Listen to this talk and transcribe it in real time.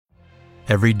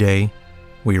Every day,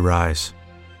 we rise,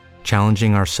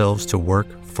 challenging ourselves to work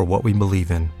for what we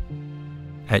believe in.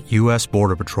 At U.S.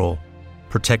 Border Patrol,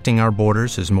 protecting our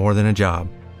borders is more than a job.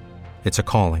 It's a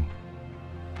calling.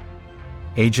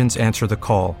 Agents answer the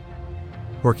call,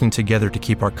 working together to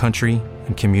keep our country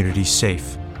and communities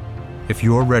safe. If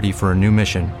you're ready for a new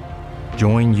mission,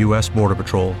 join U.S. Border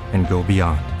Patrol and go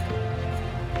beyond.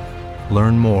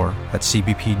 Learn more at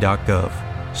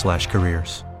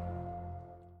cbp.gov/careers.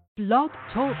 Blog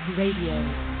Talk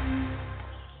Radio.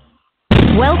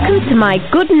 Welcome to My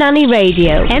Good Nanny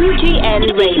Radio,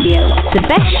 MGN Radio, the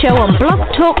best show on Blog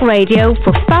Talk Radio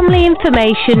for family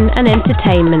information and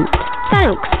entertainment.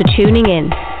 Thanks for tuning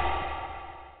in.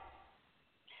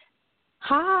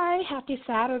 Hi, happy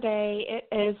Saturday. It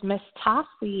is Miss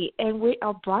Tossie, and we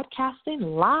are broadcasting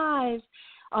live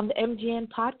on the MGN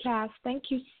podcast. Thank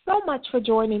you so much for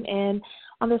joining in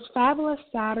on this fabulous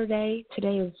Saturday.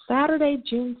 Today is Saturday,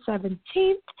 June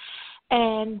 17th,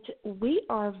 and we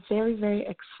are very, very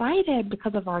excited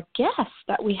because of our guest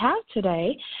that we have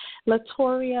today,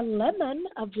 Latoria Lemon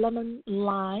of Lemon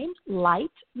Lime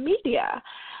Light Media.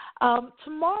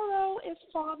 Tomorrow is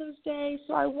Father's Day,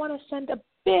 so I want to send a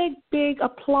big, big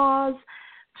applause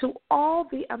to all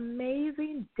the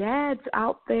amazing dads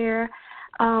out there.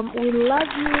 We love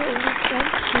you and we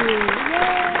thank you.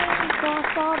 Yay, for our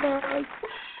fathers.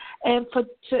 And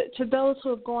to those who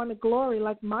have gone to glory,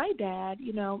 like my dad,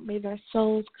 may their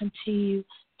souls continue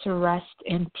to rest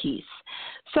in peace.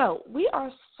 So we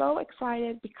are so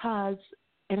excited because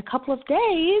in a couple of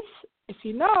days, if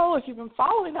you've been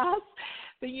following us,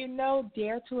 then you know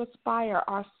Dare to Aspire,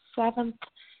 our 7th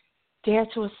Dare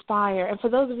to Aspire. And for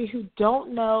those of you who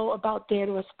don't know about Dare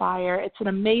to Aspire, it's an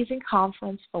amazing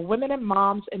conference for women and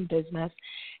moms in business.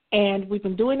 And we've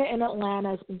been doing it in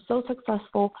Atlanta. It's been so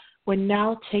successful. We're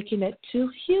now taking it to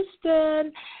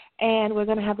Houston. And we're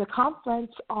going to have the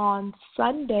conference on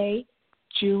Sunday,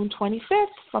 June 25th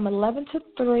from 11 to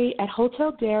 3 at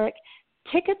Hotel Derrick.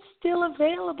 Tickets still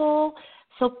available.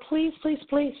 So please, please,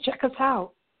 please check us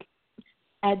out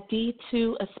at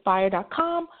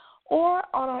d2aspire.com. or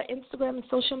on our Instagram and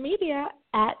social media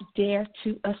at Dare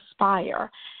to Aspire.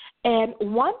 And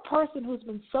one person who's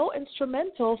been so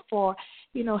instrumental for,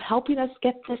 helping us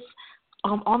get this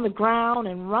on the ground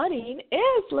and running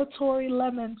is Latoria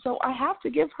Lemon. So I have to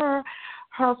give her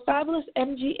fabulous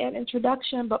MGN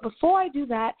introduction. But before I do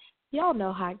that, y'all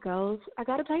know how it goes. I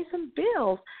got to pay some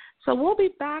bills. So we'll be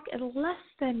back in less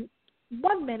than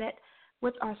 1 minute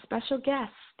with our special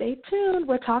guest. Stay tuned.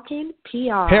 We're talking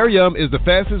PR. Hair Yum is the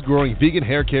fastest growing vegan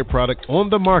hair care product on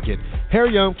the market.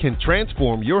 Hair Yum can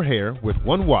transform your hair with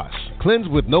one wash. Cleanse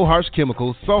with no harsh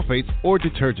chemicals, sulfates, or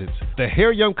detergents. The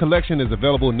Hair Yum collection is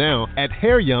available now at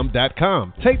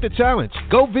hairyum.com. Take the challenge.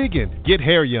 Go vegan. Get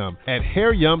Hair Yum at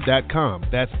hairyum.com.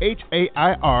 That's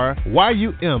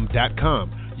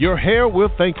HAIRYUM.com. Your hair will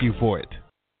thank you for it.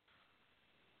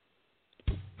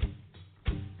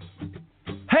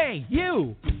 Hey,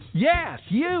 you! Yes,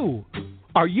 you!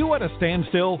 Are you at a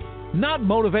standstill? Not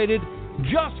motivated?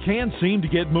 Just can't seem to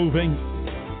get moving?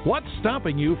 What's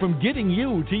stopping you from getting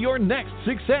you to your next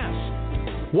success?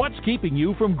 What's keeping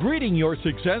you from greeting your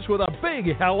success with a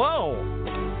big hello?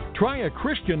 Try a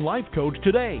Christian life coach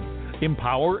today.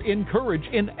 Empower, Encourage,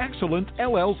 and Excellent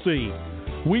LLC.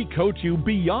 We coach you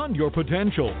beyond your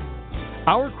potential.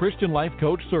 Our Christian life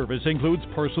coach service includes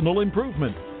personal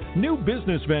improvement, new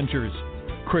business ventures,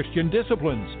 Christian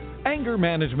disciplines, anger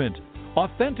management,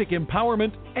 authentic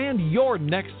empowerment, and your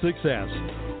next success.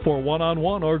 For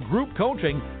one-on-one or group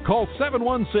coaching, call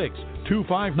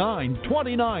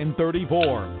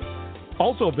 716-259-2934.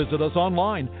 Also visit us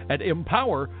online at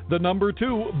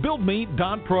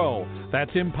empower2buildme.pro.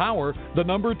 That's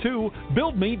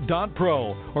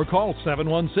empower2buildme.pro. Or call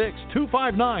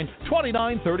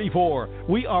 716-259-2934.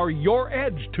 We are your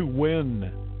edge to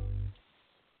win.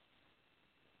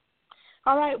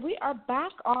 All right, we are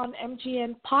back on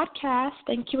MGN Podcast.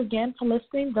 Thank you again for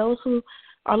listening, those who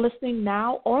are listening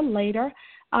now or later.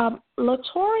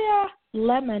 Latoria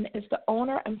Lemon is the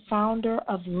owner and founder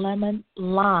of Lemon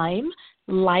Lime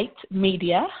Light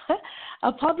Media,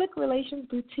 a public relations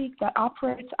boutique that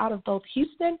operates out of both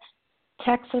Houston,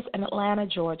 Texas, and Atlanta,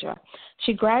 Georgia.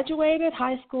 She graduated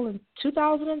high school in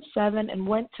 2007 and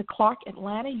went to Clark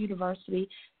Atlanta University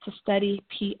to study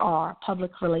PR,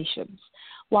 public relations.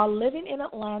 While living in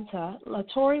Atlanta,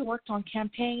 Latoria worked on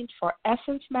campaigns for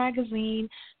Essence Magazine,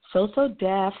 So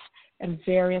Deaf, and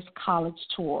various college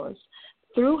tours.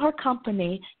 Through her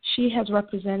company, she has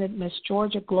represented Miss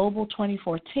Georgia Global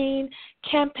 2014,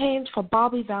 campaigns for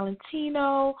Bobby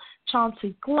Valentino,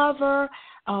 Chauncy Glover,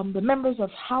 the members of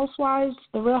Housewives,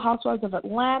 the Real Housewives of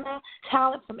Atlanta,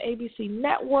 talent from ABC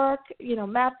Network,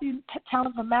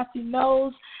 talent from Mathew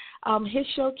Knowles, his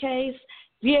showcase,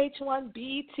 VH1,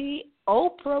 BET,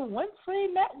 Oprah Winfrey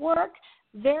Network,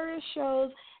 various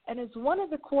shows, and is one of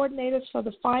the coordinators for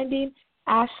the Finding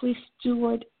Ashley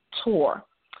Stewart Tour.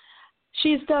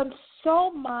 She's done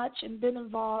so much and been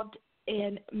involved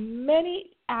in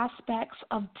many aspects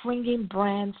of bringing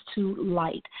brands to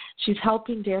light. She's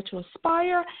helping Dare to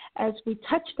Aspire as we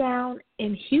touch down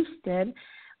in Houston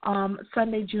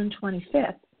Sunday, June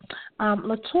 25th.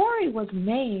 LaTorri was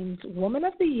named Woman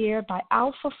of the Year by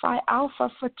Alpha Phi Alpha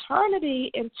Fraternity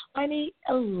in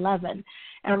 2011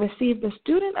 and received the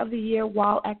Student of the Year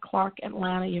while at Clark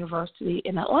Atlanta University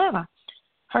in Atlanta.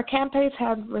 Her campaigns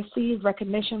have received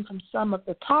recognition from some of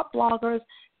the top bloggers,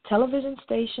 television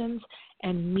stations,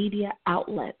 and media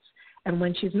outlets. And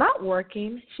when she's not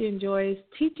working, she enjoys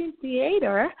teaching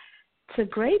theater to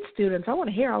grade students. I want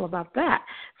to hear all about that.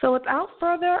 So without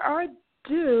further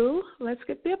ado, let's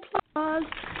get the applause.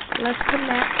 Let's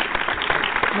connect.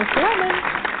 Miss Roman.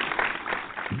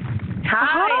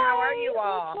 Hi, how are you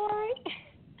all?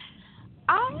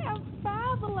 I am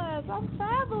fabulous. I'm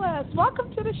fabulous.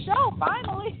 Welcome to the show,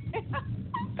 finally.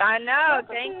 I know.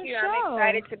 Thank you. I'm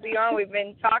excited to be on. We've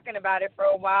been talking about it for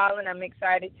a while, and I'm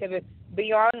excited to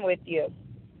be on with you.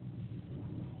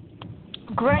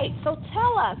 Great. So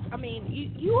tell us,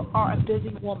 you are a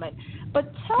busy woman,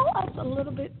 but tell us a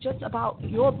little bit just about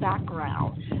your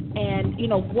background and,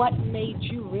 what made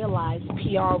you realize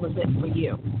PR was it for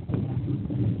you.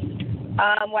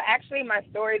 Well, actually, my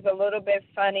story is a little bit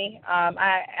funny.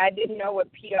 I didn't know what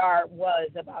PR was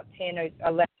about 10 or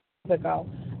 11 years ago.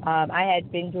 I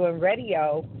had been doing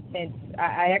radio since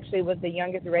I actually was the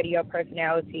youngest radio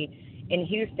personality in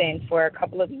Houston for a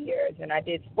couple of years, and I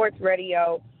did sports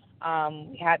radio.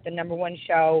 We had the number one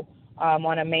show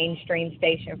on a mainstream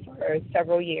station for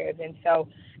several years, and so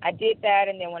I did that.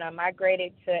 And then when I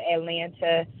migrated to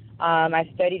Atlanta, I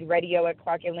studied radio at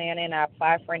Clark Atlanta, and I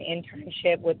applied for an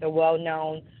internship with a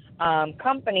well-known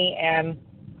company. And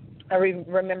I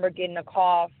remember getting a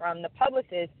call from the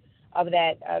publicist of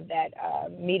that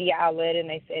media outlet, and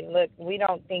they said, "Look, we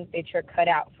don't think that you're cut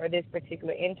out for this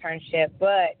particular internship,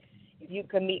 but if you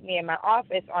could meet me in my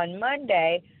office on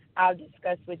Monday, I'll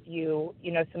discuss with you,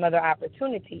 some other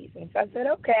opportunities." And so I said,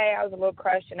 okay. I was a little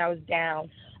crushed and I was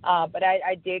down, but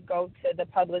I did go to the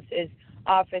publicist's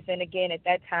office, and again, at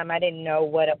that time, I didn't know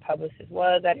what a publicist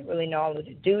was. I didn't really know all of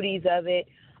the duties of it,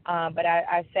 but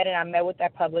I said it. I met with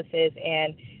that publicist,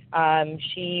 and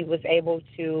she was able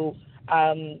to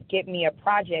get me a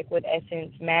project with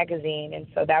Essence magazine, and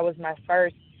so that was my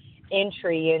first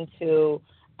entry into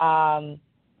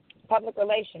public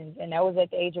relations, and that was at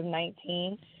the age of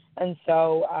 19. And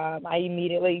so I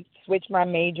immediately switched my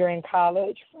major in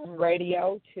college from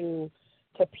radio to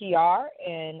PR,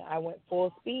 and I went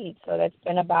full speed. So that's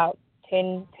been about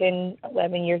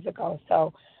 11 years ago.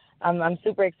 So I'm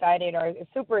super excited, or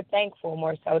super thankful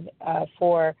more so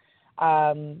for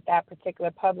that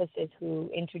particular publicist who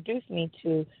introduced me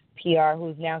to PR,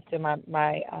 who's now still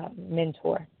my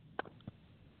mentor.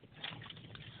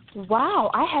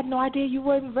 Wow, I had no idea you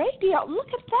were in radio. Look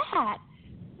at that.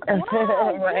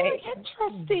 Wow, right. Very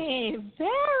interesting.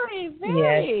 Very.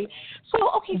 Yes.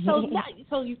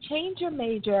 So you changed your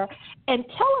major, and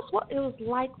tell us what it was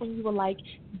like when you were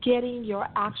getting your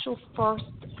actual first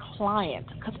client,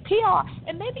 because PR,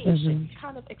 and maybe you should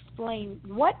kind of explain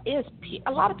what is PR.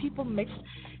 A lot of people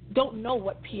don't know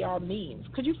what PR means.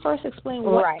 Could you first explain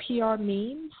what PR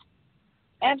means?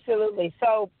 Absolutely.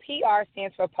 So PR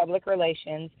stands for public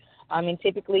relations. And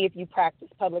typically, if you practice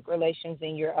public relations,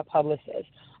 then you're a publicist.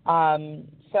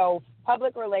 So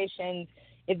public relations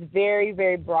is very,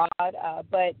 very broad,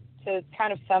 but to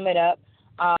kind of sum it up,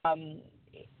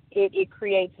 it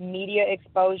creates media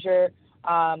exposure.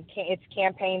 It's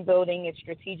campaign building. It's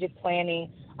strategic planning.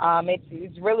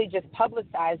 It's really just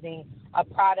publicizing a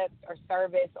product or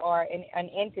service or an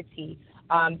entity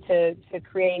to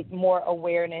create more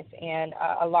awareness and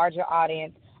a larger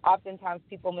audience. Oftentimes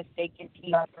people mistake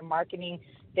PR for marketing.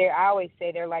 I always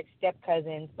say they're like step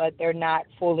cousins, but they're not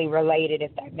fully related,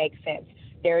 if that makes sense.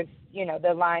 There's,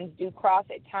 the lines do cross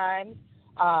at times,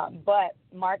 but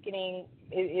marketing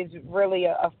is really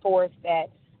a force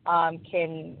that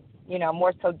can,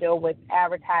 more so deal with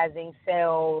advertising,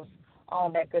 sales, all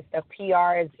that good stuff.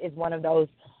 PR is one of those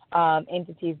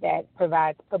entities that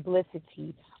provides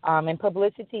publicity, and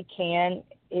publicity can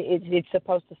it's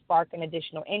supposed to spark an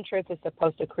additional interest. It's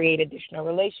supposed to create additional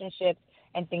relationships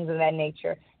and things of that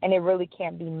nature. And it really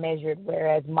can't be measured,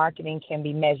 whereas marketing can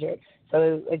be measured.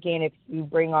 So, again, if you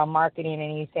bring on marketing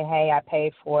and you say, hey, I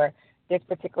paid for this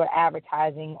particular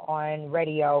advertising on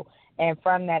radio, and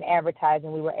from that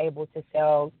advertising we were able to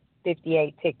sell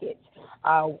 58 tickets.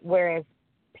 Whereas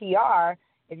PR,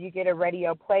 if you get a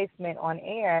radio placement on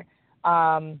air,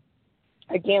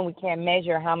 again, we can't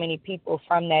measure how many people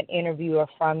from that interview or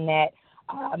from that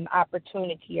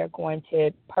opportunity are going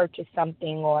to purchase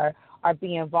something or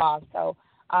be involved. So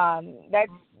that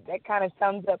kind of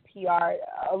sums up PR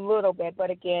a little bit. But,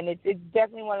 again, it's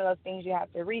definitely one of those things you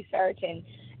have to research and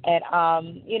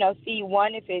see,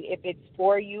 one, if it's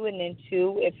for you, and then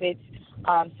two, if it's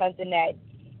something that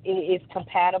is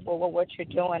compatible with what you're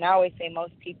doing. I always say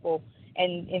most people,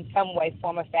 in some way,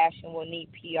 form of fashion, will need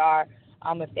PR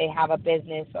if they have a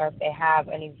business or if they have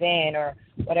an event or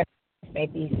whatever it may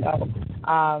be. So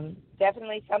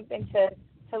definitely something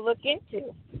to look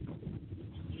into.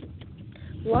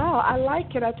 Wow, I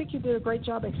like it. I think you did a great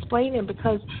job explaining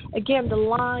because, again, the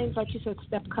lines, like you said,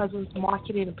 step cousins,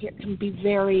 marketing can be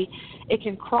it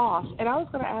can cross. And I was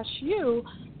going to ask you,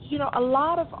 a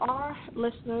lot of our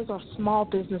listeners are small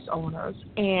business owners,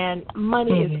 and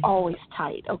money is always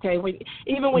tight, okay?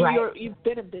 Even when you've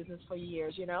been in business for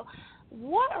years,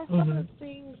 What are some of the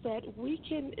things that we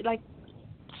can,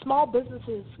 small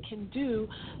businesses can do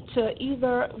to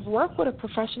either work with a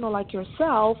professional like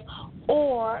yourself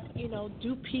or,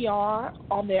 do PR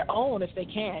on their own if they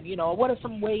can? What are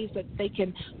some ways that they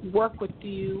can work with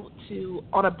you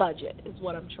on a budget is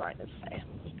what I'm trying to say.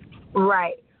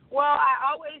 Right. Well,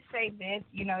 I always say this,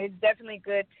 it's definitely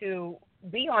good to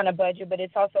be on a budget, but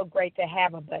it's also great to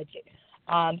have a budget.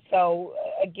 So,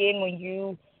 again, when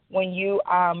you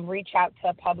reach out to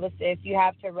a publicist, you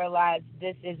have to realize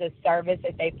this is a service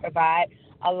that they provide.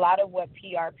 A lot of what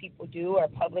PR people do or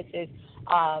publicists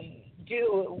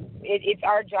do, it's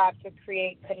our job to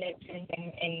create connections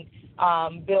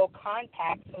and build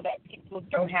contacts so that people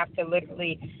don't have to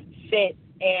literally sit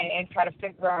and try to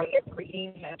figure out every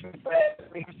email for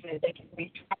every person they can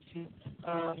reach out to.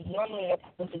 Normally, a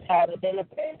publicist has a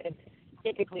database that's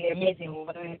typically amazing,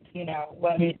 whether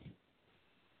it's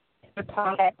a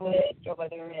contact list or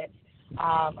whether it's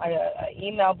an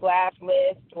email blast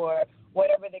list or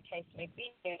whatever the case may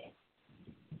be.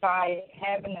 By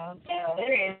having those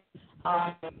analytics,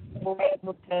 we're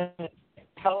able to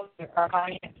help our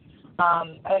clients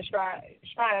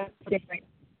try different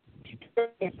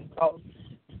goals.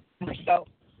 So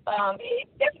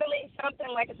it's definitely something,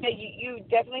 like I said, you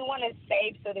definitely want to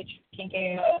save so that you can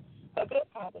get a good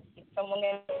policy. Someone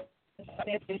that's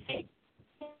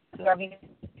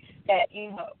that,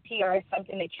 PR is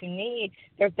something that you need.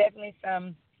 There's definitely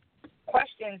some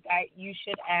questions that you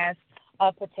should ask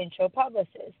a potential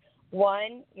publicist.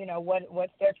 One,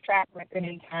 what's their track record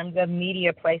in terms of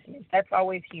media placements? That's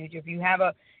always huge. If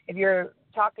you're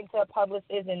talking to a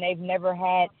publicist and they've never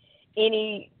had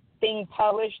anything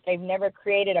published, they've never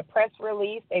created a press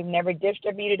release, they've never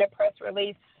distributed a press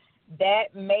release,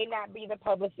 that may not be the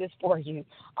publicist for you.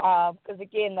 Because,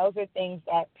 again, those are things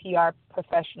that PR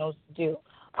professionals do.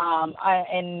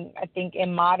 And I think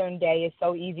in modern day it's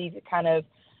so easy to kind of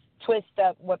twist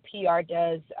up what PR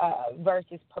does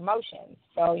versus promotions.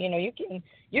 So, you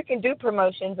can do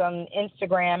promotions on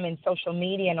Instagram and social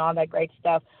media and all that great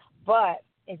stuff, but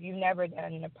if you've never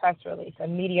done a press release, a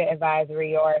media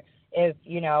advisory, or if,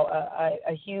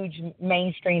 a huge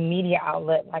mainstream media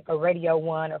outlet like a Radio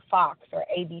 1 or Fox or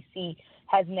ABC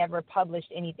has never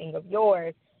published anything of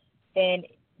yours, then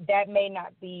that may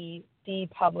not be the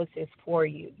publicist for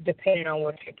you, depending on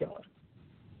what you're doing.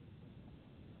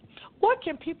 What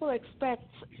can people expect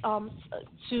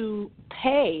to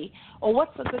pay, or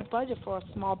what's a good budget for a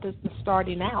small business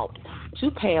starting out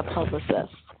to pay a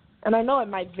publicist? And I know it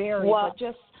might vary, but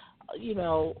just,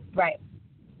 Right.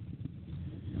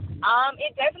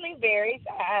 It definitely varies.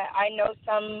 I know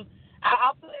some,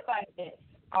 I'll put it like this.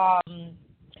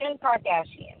 Kim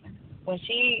Kardashian, when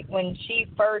she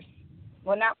first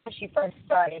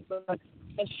started, but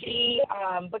when she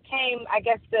became, I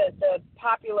guess, the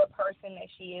popular person that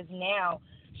she is now,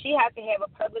 she had to have a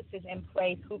publicist in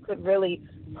place who could really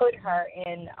put her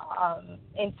in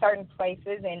certain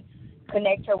places and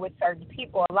connect her with certain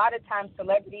people. A lot of times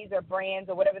celebrities or brands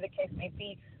or whatever the case may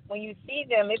be, when you see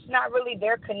them, it's not really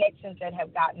their connections that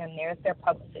have gotten them there, it's their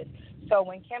publicist. So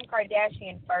when Kim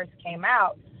Kardashian first came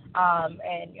out,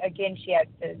 and again, she had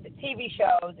the TV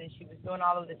shows and she was doing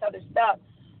all of this other stuff,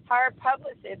 her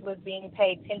publicist was being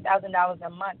paid $10,000 a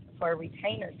month for a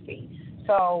retainer fee.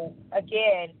 So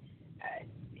again,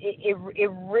 it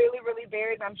really, really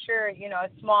varies. I'm sure, a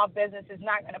small business is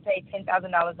not going to pay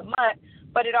 $10,000 a month,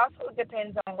 but it also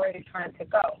depends on where you're trying to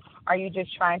go. Are you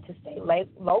just trying to stay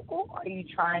local? Are you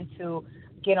trying to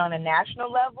get on a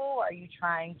national level? Are you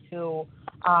trying to,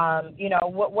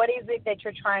 what is it that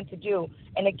you're trying to do?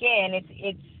 And again,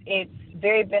 it's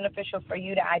very beneficial for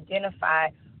you to identify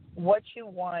what you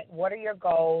want, what are your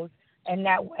goals, and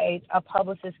that way a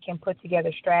publicist can put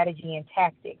together strategy and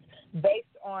tactics. Based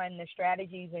on the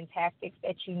strategies and tactics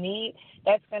that you need,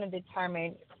 that's going to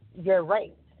determine your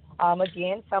rate.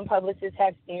 Again, some publicists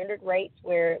have standard rates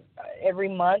where every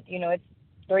month, it's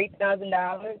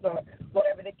 $3,000 or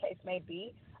whatever the case may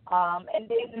be. And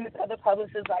then there's other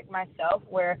publicists like myself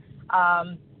where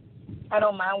I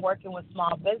don't mind working with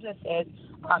small businesses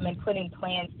and putting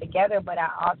plans together, but I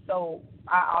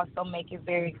also make it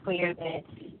very clear that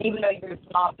even though you're a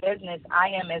small business, I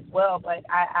am as well, but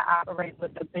I operate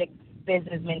with a big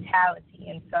business mentality.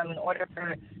 And so in order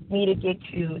for me to get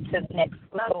you to the next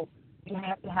level, you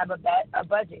have to have a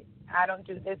budget. I don't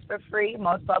do this for free.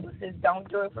 Most publicists don't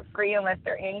do it for free unless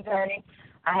they're interning.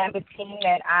 I have a team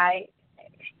that I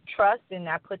trust, and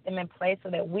I put them in place so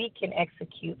that we can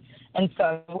execute. And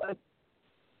so...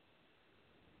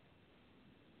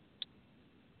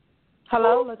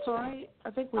 Hello, Latoya? I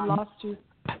think we lost you.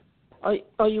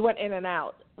 Oh, you went in and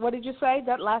out. What did you say?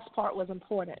 That last part was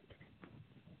important.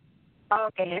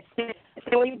 Okay.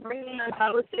 So when you bring in a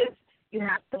publicist, you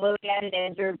have to look at it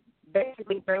as you're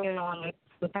basically bringing on a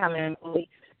full-time employee.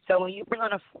 So when you bring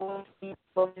on a full-time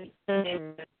employee,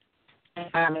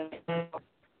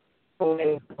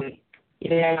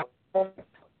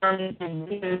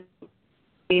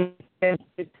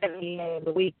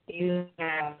 the week you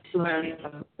have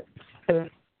 200.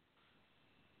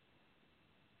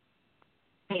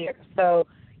 So,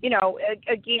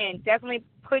 again, definitely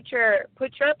put your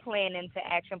plan into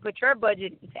action, put your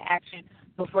budget into action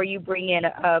before you bring in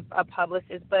a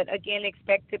publicist. But again,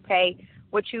 expect to pay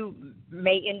what you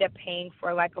may end up paying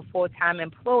for like a full-time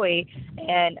employee.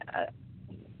 And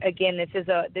again, this is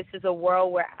a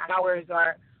world where hours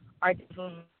are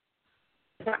definitely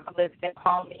that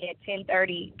call me at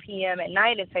 10:30 p.m. at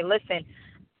night and say, listen.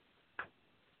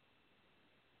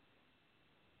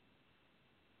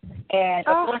 And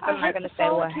of course, I'm not going to say,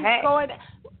 well, hey.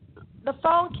 The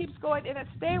phone keeps going in and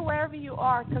stay wherever you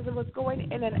are because it was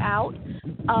going in and out.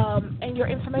 And your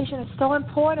information is so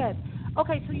important.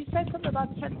 Okay, so you said something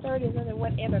about 10:30 and then it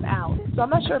went in and out. So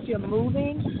I'm not sure if you're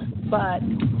moving, but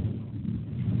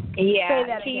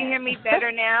yeah. Can you hear me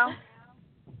better now?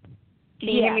 Can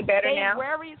you hear me better now?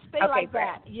 Wherever you stay like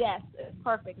that. Yes, it's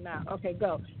perfect now. Okay,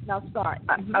 go. Now start.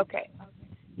 Okay.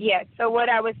 Yeah, so what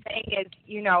I was saying is,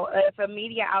 if a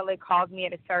media outlet calls me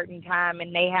at a certain time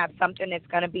and they have something that's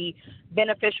going to be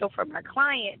beneficial for my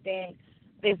client, then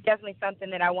there's definitely something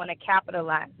that I want to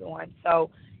capitalize on. So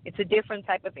it's a different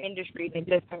type of industry than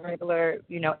just a regular,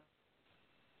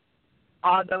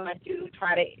 although I do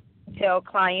try to tell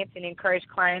clients and encourage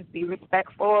clients to be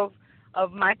respectful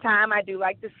of my time. I do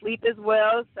like to sleep as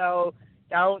well, so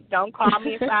don't call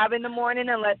me at 5 in the morning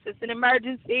unless it's an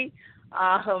emergency.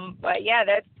 But yeah,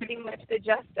 that's pretty much the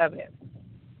gist of it.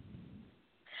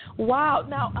 Wow.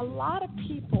 Now, a lot of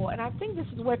people, and I think this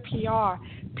is where PR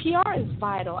is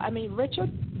vital. I mean,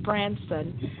 Richard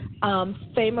Branson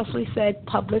famously said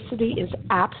publicity is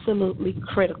absolutely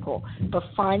critical, but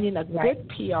finding a good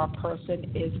PR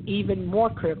person is even more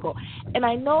critical. And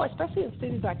I know, especially in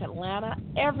cities like Atlanta,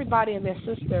 everybody and their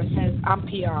sister says, I'm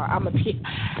PR, I'm a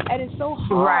PR. And it's so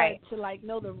hard to,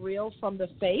 know the real from the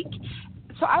fake.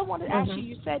 So I wanted to ask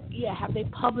you said, have they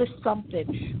published something?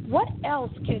 What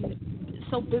else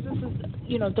so businesses,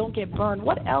 don't get burned,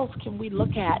 what else can we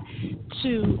look at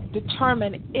to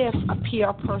determine if a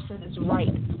PR person is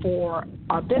right for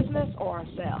our business or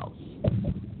ourselves?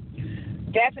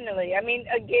 Definitely. I mean,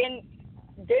 again,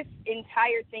 this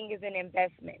entire thing is an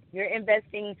investment. You're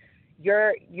investing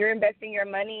your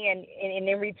money, and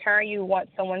in return you want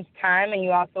someone's time, and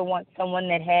you also want someone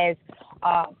that has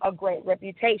a great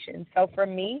reputation. So for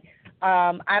me,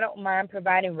 I don't mind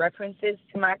providing references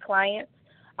to my clients,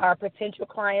 or potential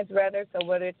clients rather. So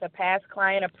whether it's a past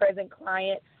client, a present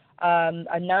client,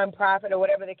 a nonprofit, or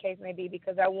whatever the case may be,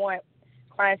 because I want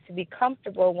clients to be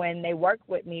comfortable when they work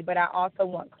with me, but I also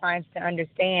want clients to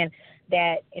understand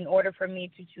that in order for me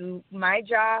to do my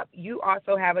job, you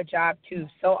also have a job too.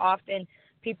 So often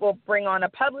people bring on a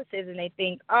publicist and they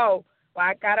think, oh, well,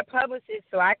 I got a publicist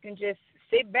so I can just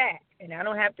sit back and I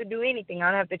don't have to do anything.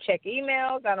 I don't have to check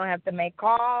emails. I don't have to make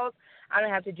calls. I don't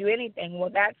have to do anything. Well,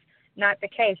 that's not the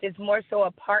case. It's more so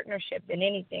a partnership than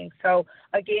anything. So,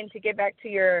 again, to get back to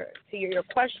your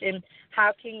question,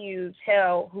 how can you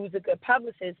tell who's a good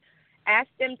publicist? Ask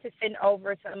them to send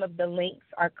over some of the links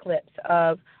or clips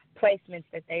of placements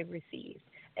that they've received,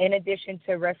 in addition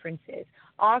to references.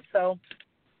 Also,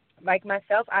 like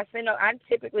myself, I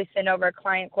typically send over a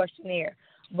client questionnaire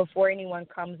before anyone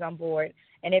comes on board.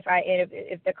 And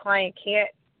if the client can't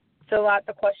fill out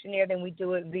the questionnaire, then we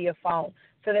do it via phone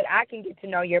so that I can get to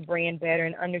know your brand better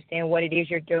and understand what it is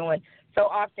you're doing. So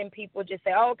often people just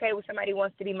say, oh, okay, well, somebody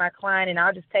wants to be my client, and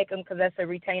I'll just take them because that's a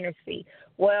retainer's fee.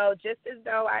 Well, just as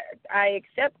though I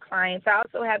accept clients, I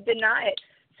also have denied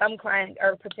some clients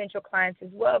or potential clients as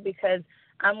well, because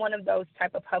I'm one of those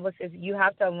type of publicists. You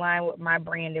have to align with my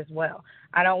brand as well.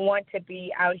 I don't want to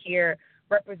be out here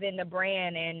representing the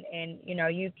brand and you know,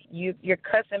 you're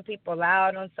cussing people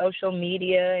out on social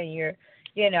media, and you're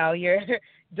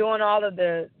doing all of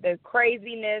the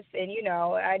craziness, and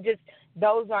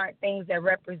those aren't things that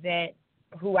represent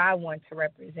who I want to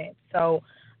represent. So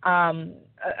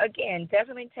again,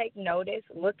 definitely take notice.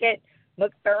 Look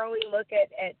thoroughly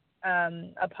at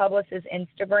a publicist's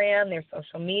Instagram, their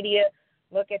social media.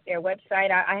 Look at their website.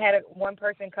 I had one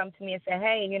person come to me and say,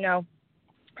 hey,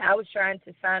 I was trying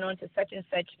to sign on to such and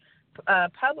such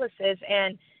publicist,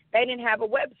 and they didn't have a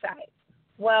website.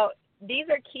 Well, these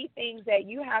are key things that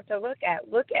you have to look at.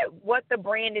 Look at what the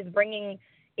brand is bringing.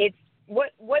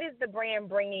 What is the brand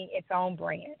bringing its own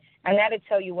brand, and that'll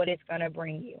tell you what it's going to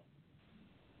bring you.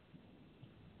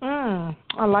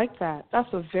 I like that.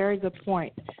 That's a very good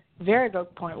point. Very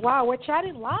good point. Wow, we're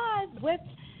chatting live with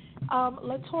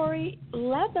LaTori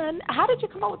Lemon. How did you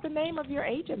come up with the name of your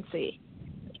agency?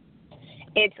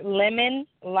 It's Lemon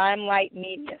Limelight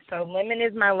Media. So Lemon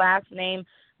is my last name.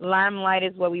 Limelight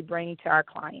is what we bring to our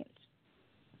clients.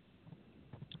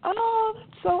 Oh,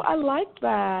 so I like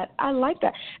that.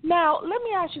 Now, let me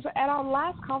ask you, at our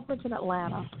last conference in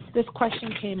Atlanta, this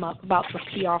question came up about the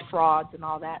PR frauds and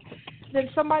all that. Then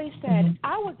somebody said,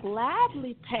 I would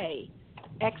gladly pay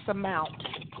X amount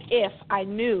if I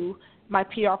knew my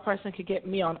PR person could get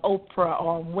me on Oprah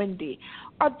or on Wendy.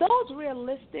 Are those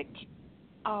realistic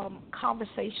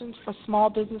conversations for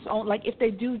small business owners? Like if they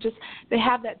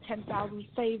have that $10,000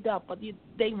 saved up, but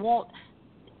they won't,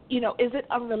 is it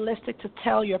unrealistic to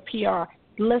tell your PR,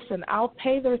 listen, I'll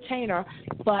pay the retainer,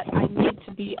 but I need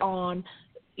to be on,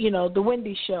 the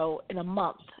Wendy show in a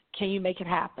month. Can you make it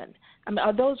happen? I mean,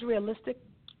 are those realistic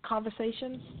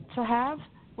conversations to have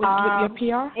with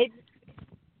your PR?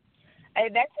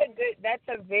 That's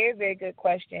a very, very good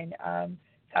question,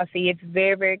 Chelsea. It's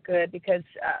very, very good because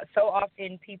so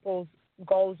often people's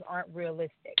goals aren't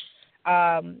realistic.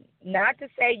 Not to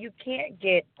say you can't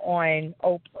get on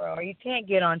Oprah or you can't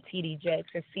get on TDJ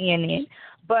or CNN,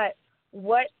 but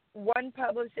what one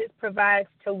publicist provides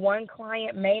to one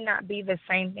client may not be the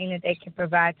same thing that they can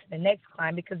provide to the next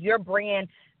client because your brand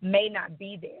may not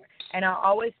be there. And I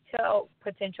always tell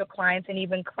potential clients and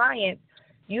even clients,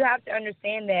 you have to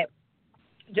understand that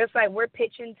just like we're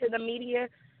pitching to the media,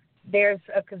 there's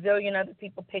a gazillion other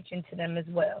people pitching to them as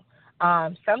well.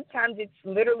 Sometimes it's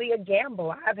literally a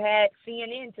gamble. I've had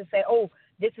CNN to say, oh,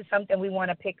 this is something we want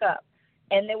to pick up.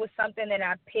 And there was something that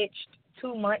I pitched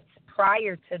 2 months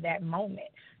prior to that moment.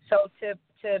 So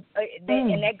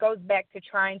and that goes back to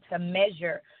trying to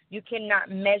measure. You cannot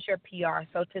measure PR.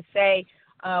 So to say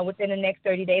within the next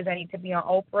 30 days I need to be on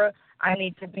Oprah, I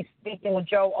need to be speaking with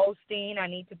Joe Osteen, I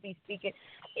need to be speaking.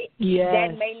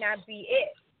 That may not be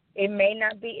it. It may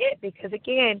not be it because,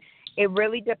 again, it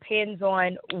really depends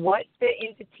on what the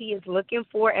entity is looking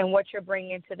for and what you're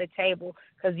bringing to the table.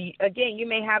 Because, again, you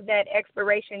may have that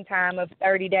expiration time of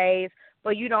 30 days,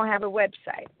 but you don't have a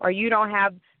website or you don't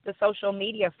have the social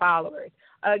media followers.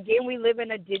 Again, we live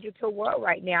in a digital world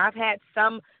right now. I've had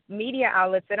some media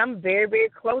outlets that I'm very, very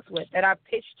close with that I've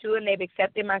pitched to and they've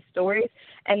accepted my stories,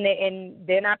 and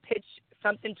then I pitch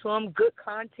something to them, good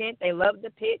content. They love the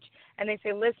pitch, and they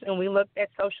say, listen, we looked at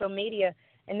social media,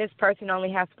 and this person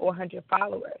only has 400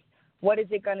 followers. What is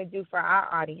it going to do for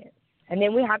our audience? And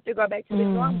then we have to go back to the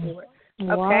drawing board.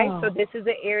 Okay, so this is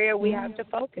an area we have to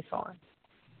focus on.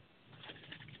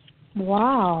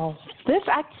 Wow.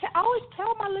 I always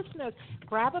tell my listeners,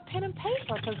 grab a pen and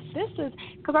paper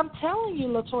because I'm telling you,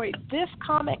 LaTori, this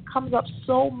comment comes up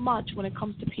so much when it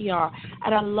comes to PR,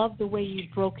 and I love the way you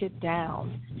broke it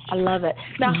down. I love it.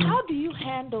 Now, how do you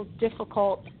handle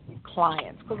difficult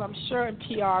clients? Because I'm sure in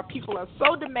PR, people are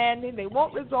so demanding. They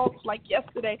want results like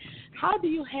yesterday. How do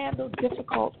you handle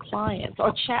difficult clients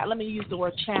or let me use the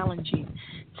word challenging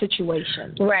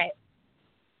situations? Right.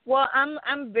 Well,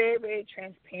 I'm very, very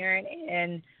transparent,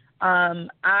 and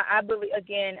I believe,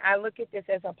 again, I look at this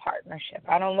as a partnership.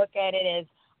 I don't look at it as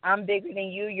I'm bigger than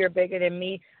you, you're bigger than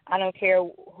me. I don't care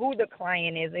who the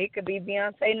client is. It could be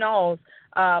Beyonce Knowles,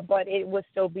 but it would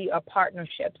still be a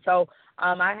partnership. So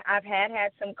I've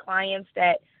had some clients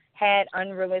that had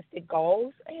unrealistic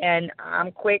goals, and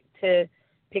I'm quick to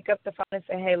pick up the phone and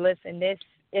say, hey, listen, this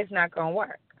is not going to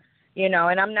work. And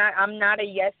I'm not a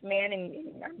yes man,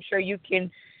 and I'm sure you can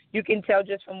tell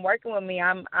just from working with me,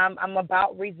 I'm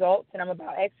about results and I'm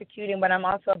about executing, but I'm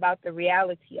also about the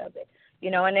reality of it.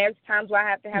 And there's times where I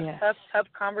have to have tough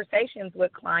conversations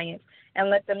with clients and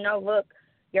let them know, look,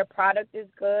 your product is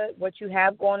good, what you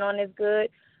have going on is good,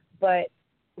 but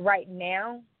right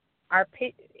now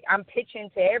I'm pitching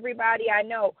to everybody I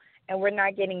know, and we're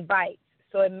not getting bites.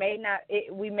 So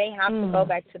we may have to go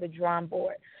back to the drawing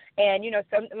board. And,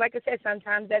 like I said,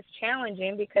 sometimes that's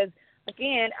challenging because,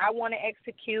 again, I want to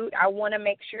execute. I want to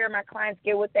make sure my clients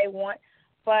get what they want,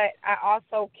 but I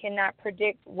also cannot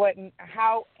predict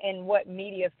how and what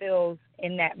media feels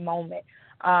in that moment.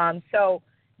 So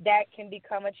that can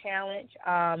become a challenge.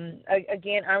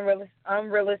 Again,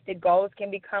 unrealistic goals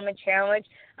can become a challenge.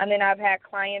 And then I've had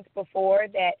clients before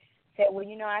that said, well,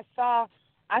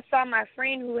 I saw my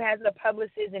friend who has a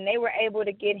publicist, and they were able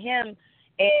to get him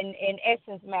in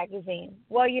Essence magazine.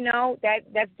 Well,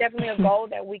 that's definitely a goal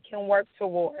that we can work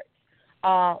towards.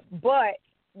 But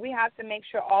we have to make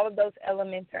sure all of those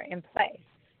elements are in place.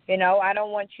 I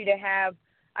don't want you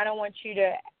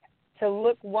to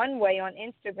look one way on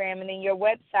Instagram, and then your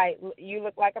website you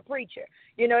look like a preacher.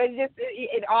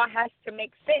 It all has to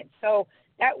make sense. So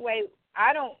that way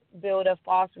I don't build a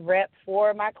false rep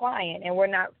for my client, and we're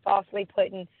not falsely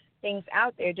putting things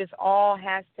out there. Just all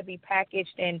has to be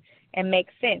packaged and make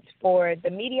sense for the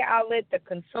media outlet, the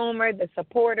consumer, the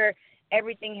supporter.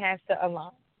 Everything has to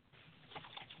align.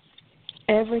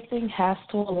 Everything has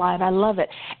to align. I love it.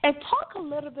 And talk a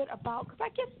little bit about, because I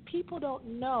guess people don't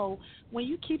know when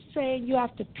you keep saying you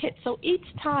have to pitch. So each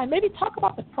time, maybe talk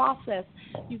about the process.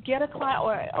 You get a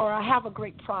client, or I have a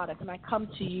great product, and I come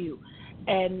to you,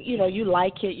 and, you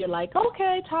like it. You're like,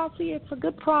 okay, Tassie, it's a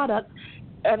good product.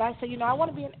 And I say, I want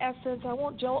to be in Essence. I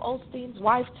want Joel Osteen's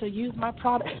wife to use my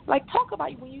product. Like, talk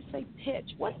about when you say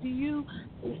pitch. Can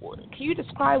you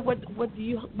describe what do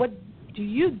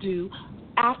you do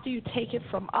after you take it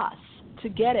from us to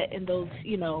get it in those,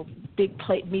 big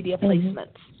media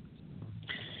placements?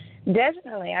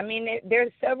 Definitely. I mean,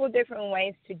 there's several different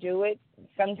ways to do it.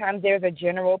 Sometimes there's a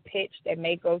general pitch that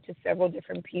may go to several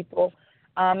different people.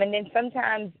 And then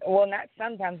sometimes, well, not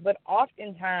sometimes, but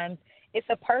oftentimes, it's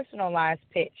a personalized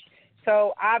pitch.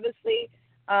 So obviously,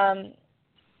 Tassie,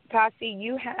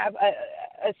 you have,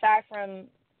 aside from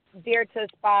Dare to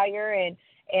Aspire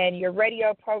and your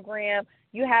radio program,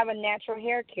 you have a natural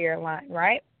hair care line,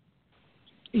 right?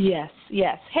 Yes.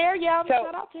 Hair Yum.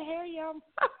 Shout out to Hair Yum.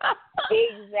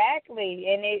 Exactly.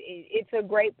 And it's a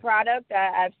great product.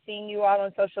 I've seen you all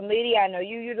on social media. I know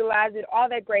you utilize it, all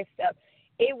that great stuff.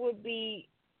 It would be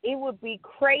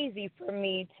crazy for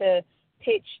me to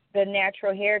pitch the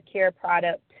natural hair care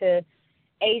product to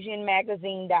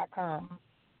AsianMagazine.com.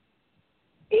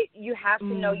 You have to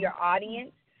know your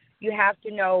audience. You have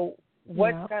to know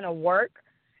what's going to work.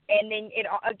 And then,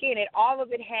 all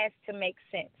of it has to make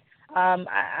sense.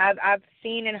 I've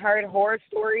seen and heard horror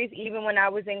stories. Even when I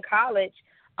was in college,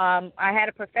 I had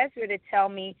a professor to tell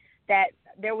me that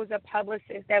there was a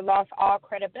publicist that lost all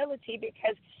credibility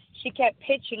because she kept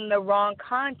pitching the wrong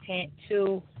content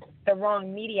to the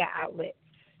wrong media outlet.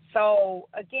 So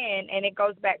it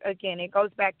goes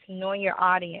back to knowing your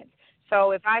audience.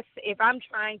 So if I'm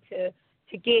trying to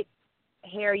get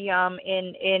Hair Yum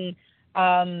in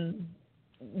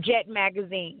Jet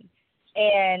magazine,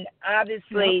 and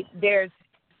obviously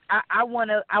I want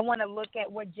to look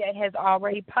at what Jet has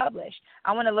already published.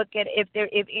 I want to look at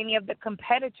if any of the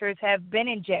competitors have been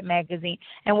in Jet magazine,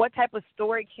 and what type of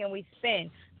story can we spin.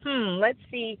 Let's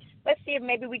see if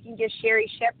maybe we can get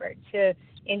Sherry Shepherd to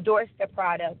endorse the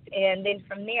product, and then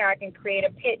from there I can create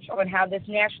a pitch on how this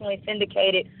nationally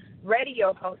syndicated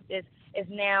radio hostess is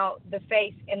now the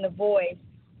face and the voice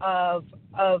of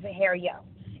Hair Yum.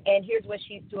 And here's what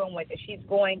she's doing with it. She's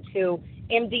going to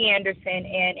MD Anderson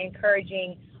and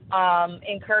encouraging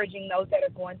those that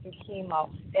are going through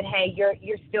chemo that, hey,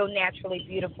 you're still naturally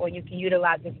beautiful and you can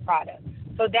utilize this product.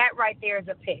 So that right there is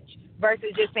a pitch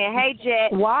versus just saying, hey,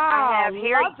 Jet, I have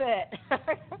hair. Love it.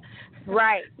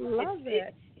 Right. Love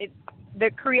it. The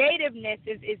creativeness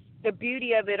is the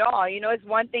beauty of it all. It's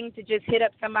one thing to just hit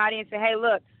up somebody and say, hey,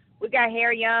 look, we got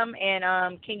Hair Yum,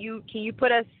 and can you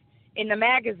put us in the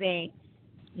magazine?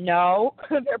 No,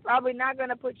 they're probably not going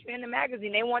to put you in the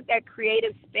magazine. They want that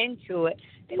creative spin to it.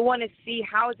 They want to see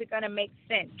how is it going to make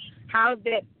sense. How's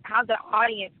the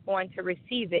audience going to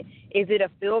receive it? Is it a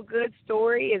feel-good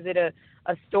story? Is it a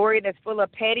story that's full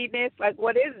of pettiness? Like,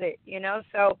 what is it? You know,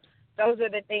 so those are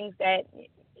the things that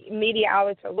media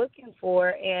outlets are looking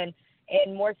for, and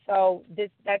more so,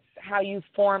 that's how you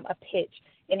form a pitch.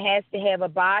 It has to have a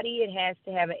body. It has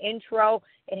to have an intro.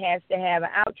 It has to have an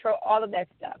outro, all of that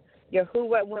stuff. Your who,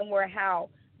 what, when, where, how.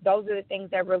 Those are the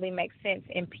things that really make sense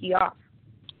in PR.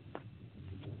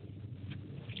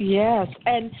 Yes,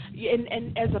 and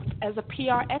as a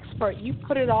PR expert, you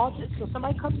put it all. So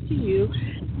somebody comes to you,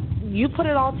 you put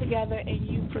it all together, and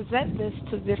you present this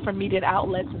to different media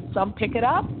outlets, and some pick it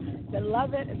up, they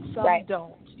love it, and some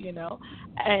don't. You know,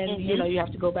 and you know you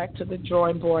have to go back to the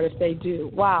drawing board if they do.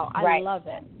 Wow, I love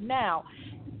it. Now,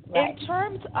 in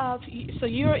terms of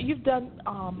you've done.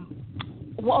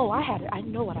 I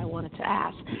know what I wanted to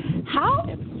ask. How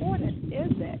important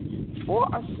is it for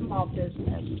a small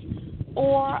business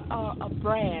or a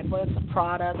brand, whether it's a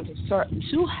product or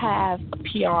to have a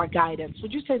PR guidance?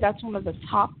 Would you say that's one of the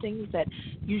top things that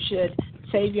you should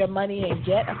save your money and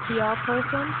get a PR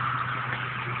person?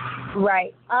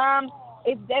 Right.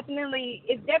 It's definitely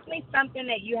something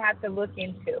that you have to look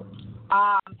into.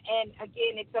 And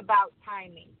again, it's about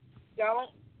timing.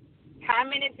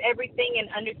 Timing is everything, and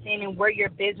understanding where your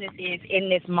business is in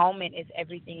this moment is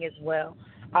everything as well.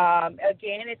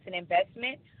 Again, it's an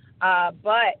investment,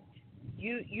 but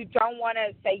you don't want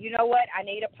to say, you know what, I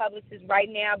need a publicist right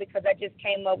now because I just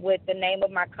came up with the name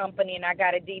of my company and I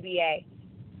got a DBA.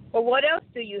 But what else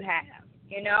do you have?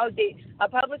 You know, a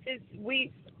publicist,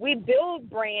 we build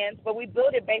brands, but we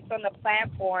build it based on the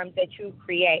platform that you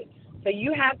create. So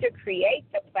you have to create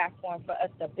the platform for us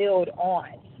to build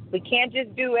on. We can't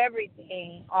just do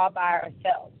everything all by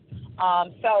ourselves.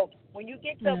 So when you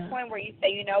get to a point where you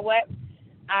say, you know what,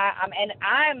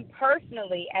 I'm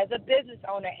personally, as a business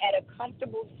owner, at a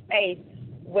comfortable space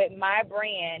with my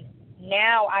brand,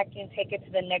 now I can take it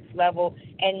to the next level.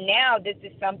 And now this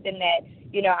is something that,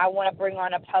 you know, I want to bring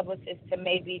on a publicist to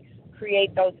maybe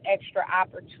create those extra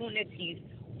opportunities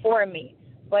for me.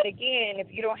 But again, if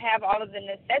you don't have all of the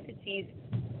necessities,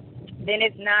 then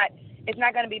it's not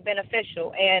going to be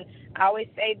beneficial. And I always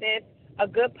say this, a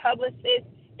good publicist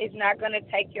is not going to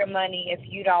take your money if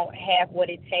you don't have what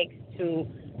it takes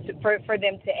for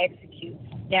them to execute.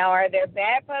 Now, are there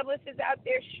bad publicists out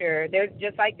there? Sure. There's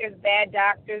just like there's bad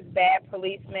doctors, bad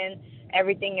policemen,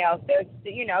 everything else. There's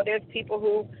people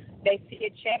who they see a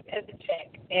check as a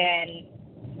check, and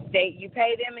you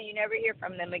pay them and you never hear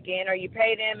from them again, or you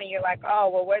pay them and you're like, oh,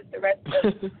 well, where's the rest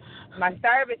of my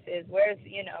services?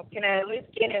 Can I at least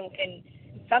get in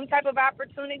some type of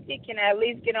opportunity? Can I at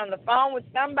least get on the phone with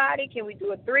somebody? Can we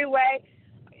do a three-way?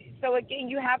 So, again,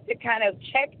 you have to kind of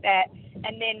check that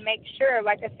and then make sure,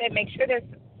 like I said, make sure there's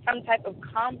some type of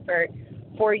comfort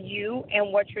for you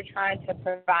and what you're trying to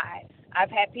provide.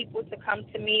 I've had people to come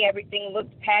to me, everything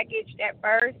looked packaged at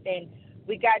first, and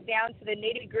we got down to the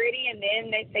nitty-gritty, and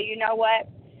then they say, you know what,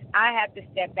 I have to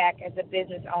step back as a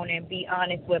business owner and be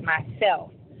honest with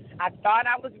myself. I thought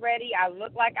I was ready. I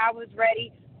looked like I was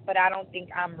ready, but I don't think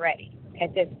I'm ready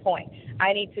at this point.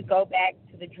 I need to go back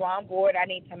to the drawing board. I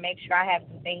need to make sure I have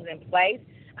some things in place.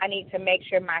 I need to make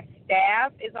sure my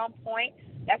staff is on point.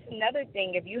 That's another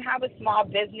thing. If you have a small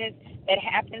business that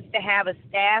happens to have a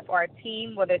staff or a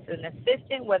team, whether it's an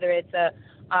assistant, whether it's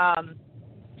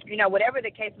whatever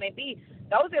the case may be,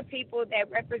 those are people that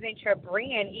represent your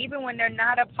brand, even when they're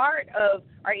not a part of,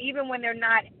 or even when they're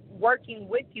not working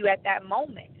with you at that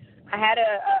moment. I had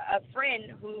a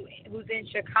friend who's in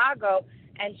Chicago,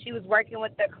 and she was working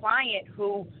with a client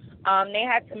who they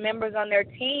had some members on their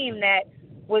team that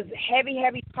was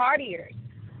heavy partiers.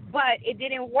 But it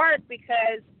didn't work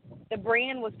because the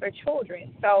brand was for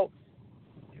children. So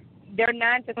they're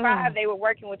 9 to 5, they were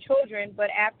working with children, but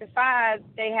after 5,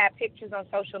 they had pictures on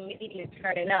social media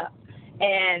turning up.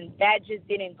 And that just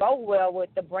didn't go well with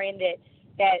the brand that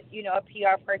a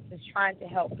PR person is trying to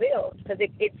help build, because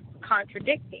it's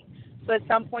contradicting. So at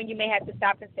some point you may have to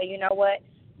stop and say, you know what,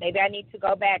 maybe I need to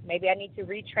go back. Maybe I need to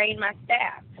retrain my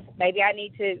staff. Maybe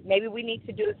we need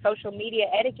to do a social media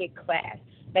etiquette class.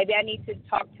 Maybe I need to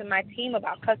talk to my team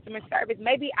about customer service.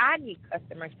 Maybe I need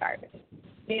customer service.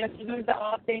 These are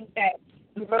all things that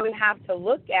you really have to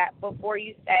look at before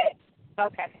you say,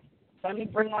 okay, let me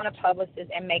bring on a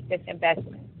publicist and make this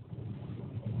investment.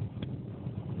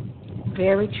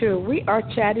 Very true. We are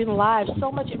chatting live. So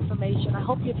much information. I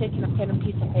hope you're taking a pen and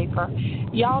piece of paper.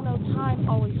 Y'all know time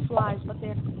always flies, but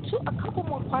there's a couple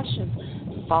more questions.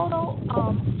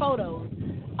 Photos.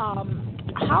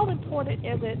 How important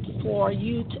is it for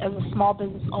you as a small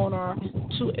business owner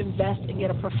to invest and get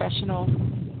a professional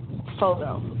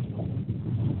photo?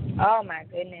 Oh my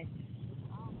goodness,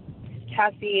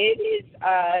 Kelsey,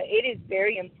 it is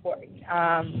very important.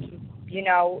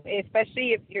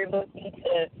 Especially if you're looking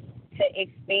to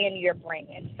expand your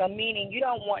brand. So meaning you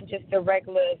don't want just the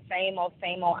regular same old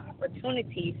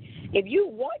opportunities. If you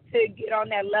want to get on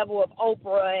that level of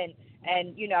Oprah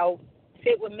and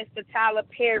sit with Mr. Tyler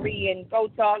Perry and go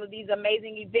to all of these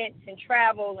amazing events and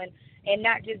travel and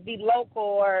not just be local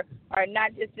or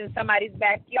not just in somebody's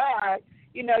backyard,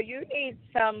 you need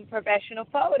some professional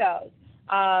photos.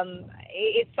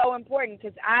 It's so important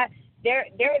because there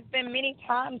has been many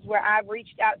times where I've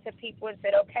reached out to people and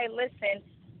said, okay, listen,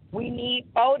 we need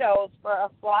photos for a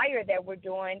flyer that we're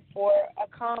doing for a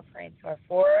conference or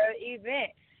for an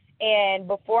event. And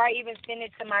before I even send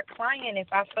it to my client, if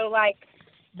I feel like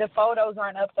the photos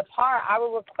aren't up to par, I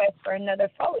will request for another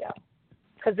photo.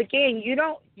 Because again, you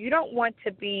don't want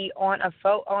to be on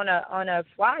a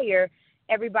flyer.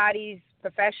 Everybody's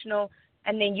professional,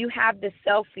 and then you have the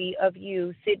selfie of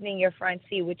you sitting in your front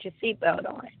seat with your seatbelt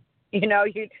on.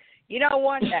 You don't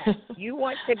want that. You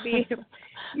want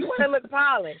to look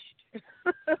polished.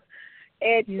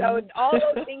 And so all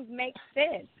those things make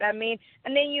sense. I mean,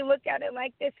 and then you look at it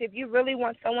like this: if you really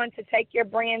want someone to take your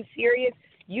brand serious,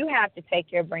 you have to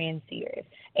take your brand serious.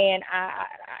 And I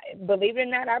believe it or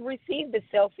not, I've received a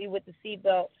selfie with the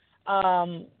seatbelt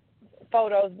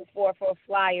photos before for a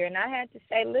flyer, and I had to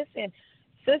say, listen,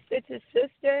 sister to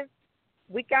sister,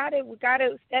 we gotta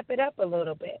step it up a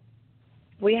little bit.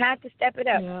 We have to step it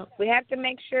up. Yeah. We have to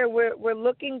make sure we're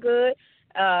looking good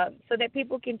so that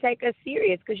people can take us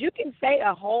serious. Because you can say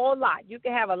a whole lot. You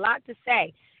can have a lot to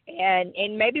say,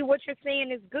 and maybe what you're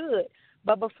saying is good.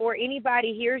 But before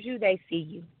anybody hears you, they see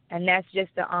you, and that's just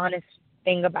the honest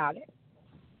thing about it.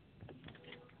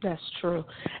 That's true.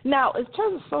 Now, in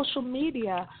terms of social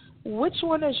media, which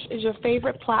one is your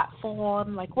favorite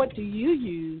platform? Like, what do you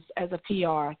use as a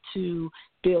PR to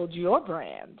build your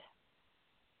brand?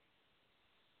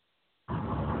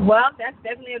 Well, that's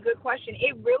definitely a good question.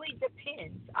 It really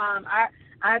depends.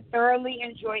 I thoroughly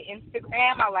enjoy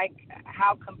Instagram. I like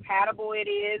how compatible it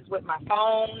is with my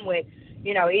phone, with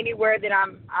anywhere that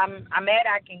I'm at,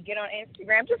 I can get on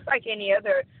Instagram, just like any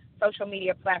other social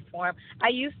media platform. I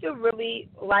used to really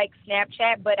like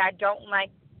Snapchat, but I don't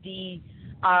like the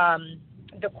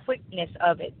quickness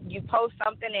of it. You post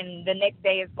something and the next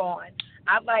day is gone.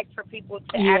 I'd like for people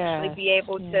to actually be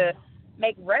able to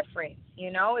make reference.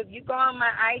 If you go on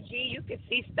my IG, you can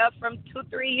see stuff from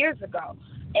 2-3 years ago.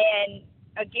 And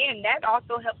again, that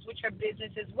also helps with your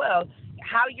business as well.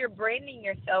 How you're branding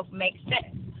yourself makes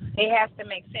sense. It has to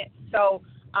make sense. So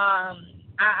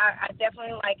I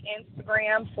definitely like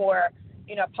Instagram for,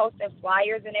 posting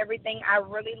flyers and everything. I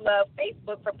really love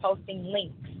Facebook for posting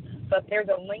links. So if there's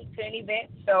a link to an event,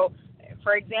 so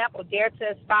for example, Dare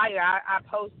to Aspire, I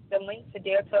post the link to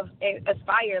Dare to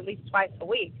Aspire at least twice a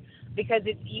week because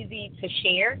it's easy to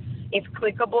share. It's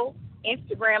clickable.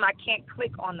 Instagram, I can't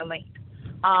click on the link.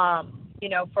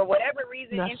 For whatever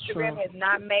reason, that's Instagram has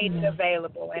not made it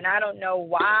available. And I don't know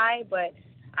why, but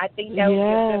I think that would be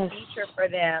a good feature for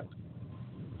them.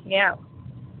 Yeah.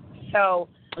 So.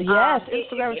 Yes,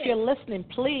 Instagram, if you're listening,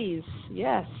 please.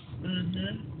 Yes.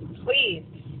 Mm-hmm. Please.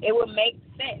 It would make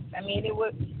sense. I mean, it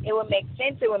would make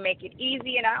sense. It would make it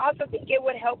easy. And I also think it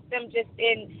would help them just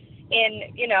in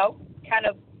kind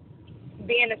of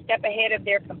being a step ahead of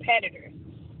their competitors.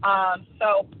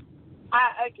 So,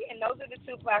 again, those are the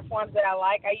two platforms that I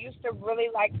like. I used to really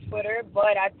like Twitter,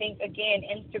 but I think, again,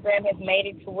 Instagram has made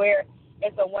it to where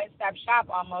it's a one-stop shop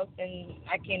almost, and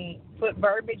I can put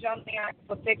verbiage on there, I can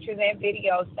put pictures and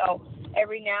videos. So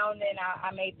every now and then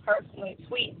I may personally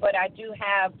tweet, but I do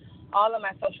have all of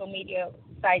my social media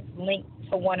sites linked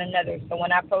to one another. So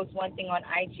when I post one thing on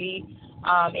IG,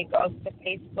 it goes to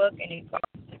Facebook and it goes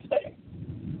to Twitter.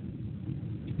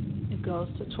 It goes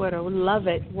to Twitter. We love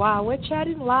it. Wow, we're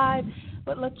chatting live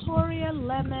with Latoria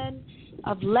Lemon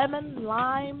of Lemon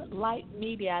Lime Light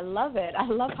Media. I love it. I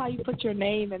love how you put your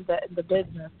name in the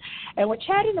business. And we're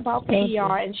chatting about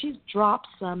PR, and she's dropped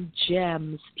some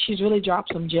gems. She's really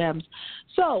dropped some gems.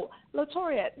 So,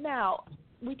 Latoria, now,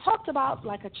 we talked about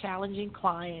like a challenging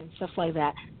client, stuff like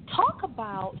that. Talk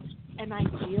about an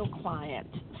ideal client,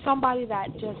 somebody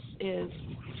that just is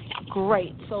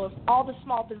great. So if all the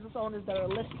small business owners that are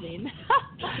listening,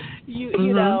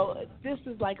 you know, this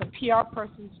is like a PR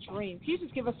person's dream. Can you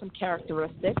just give us some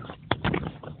characteristics?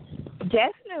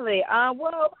 Definitely.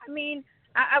 Well, I mean,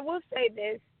 I will say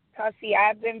this, Kelsey,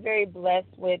 I've been very blessed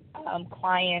with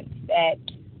clients that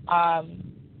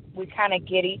we kind of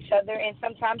get each other, and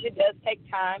sometimes it does take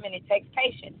time and it takes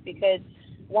patience, because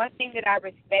one thing that I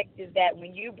respect is that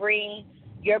when you bring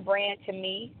your brand to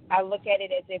me, I look at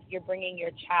it as if you're bringing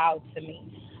your child to me.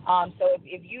 So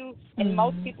if you, and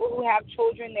most people who have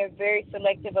children, they're very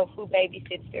selective of who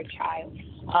babysits their child.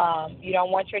 You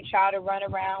don't want your child to run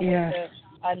around with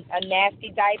a nasty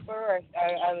diaper or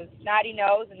a snotty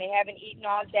nose, and they haven't eaten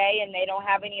all day and they don't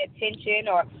have any attention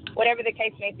or whatever the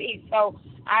case may be. So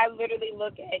I literally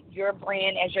look at your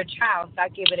brand as your child. So I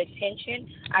give it attention.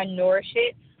 I nourish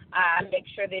it. I make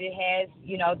sure that it has,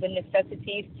 you know, the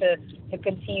necessities to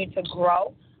continue to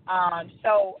grow.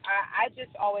 So I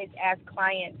just always ask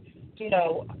clients, you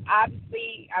know,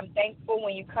 obviously I'm thankful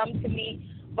when you come to me,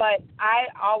 but I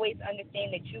always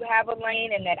understand that you have a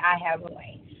lane and that I have a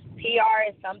lane. PR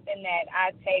is something that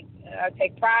I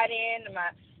take pride in.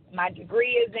 My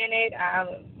degree is in it.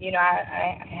 You know,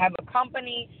 I have a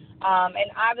company,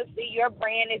 and obviously your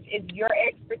brand is your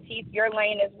expertise, your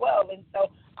lane as well. And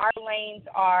so our lanes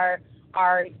are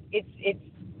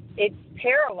it's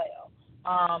parallel.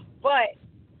 But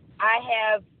I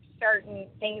have certain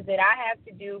things that I have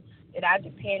to do that I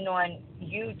depend on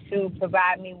you to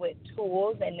provide me with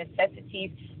tools and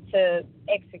necessities to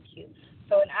execute.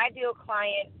 So an ideal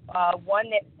client, one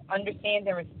that understands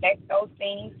and respects those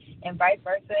things, and vice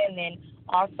versa, and then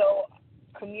also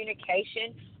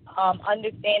communication,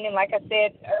 understanding, like I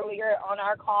said earlier on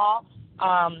our call,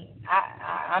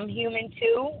 I'm human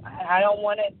too. I don't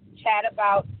want to chat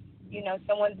about, you know,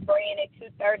 someone's brand at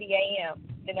 2:30 a.m.,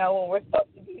 you know, when we're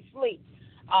supposed to be asleep.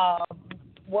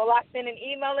 Will I send an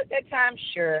email at that time?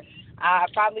 Sure. I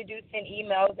probably do send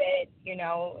emails at, you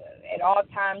know, at all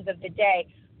times of the day.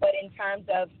 But in terms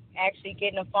of actually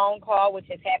getting a phone call, which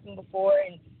has happened before,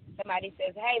 and somebody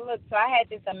says, hey, look, so I had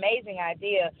this amazing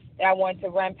idea that I wanted to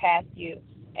run past you.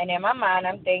 And in my mind,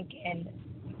 I'm thinking,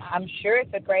 I'm sure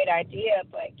it's a great idea,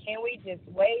 but can we just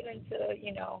wait until,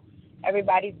 you know,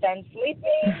 everybody's done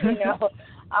sleeping, you know?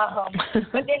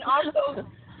 But then also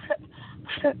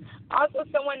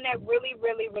someone that really,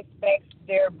 really respects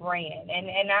their brand.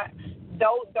 And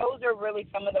those are really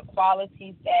some of the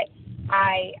qualities that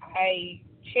I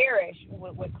cherish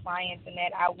with clients and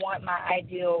that I want my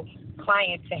ideal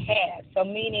client to have. So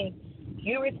meaning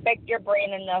you respect your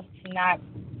brand enough to not,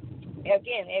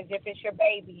 again, as if it's your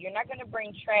baby, you're not going to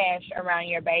bring trash around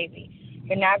your baby.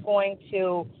 You're not going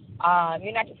to,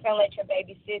 you're not just going to let your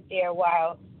baby sit there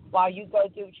while you go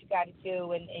do what you got to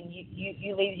do and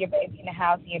you leave your baby in the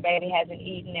house and your baby hasn't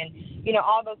eaten and, you know,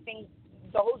 all those things.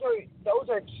 Those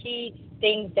are key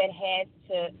things that has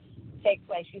to take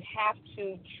place. You have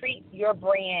to treat your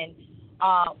brand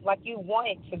like you want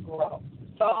it to grow.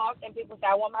 So often people say,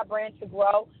 I want my brand to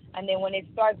grow, and then when it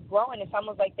starts growing, it's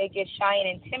almost like they get shy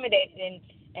and intimidated,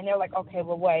 and they're like, okay,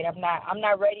 well, wait, I'm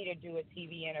not ready to do a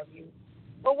TV interview.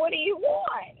 But what do you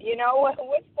want? You know,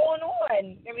 what's going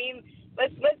on? I mean,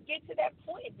 let's get to that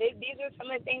point. These are some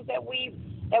of the things that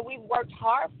we've worked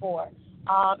hard for,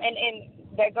 and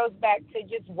that goes back to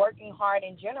just working hard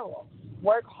in general.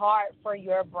 Work hard for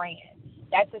your brand.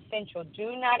 That's essential.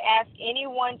 Do not ask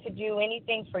anyone to do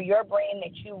anything for your brand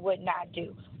that you would not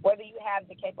do, whether you have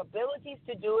the capabilities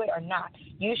to do it or not.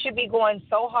 You should be going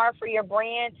so hard for your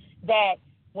brand that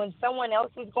when someone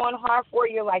else is going hard for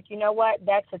it, you're like, you know what?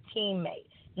 That's a teammate,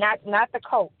 not the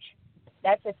coach.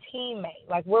 That's a teammate.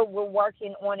 Like we're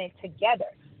working on it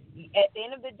together. At the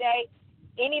end of the day,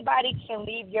 anybody can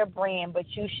leave your brand, but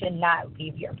you should not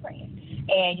leave your brand.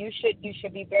 And you should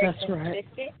be very consistent.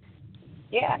 Right.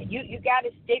 Yeah, you got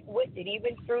to stick with it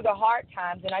even through the hard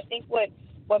times. And I think what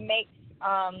makes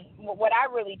what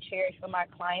I really cherish for my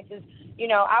clients is, you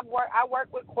know, I work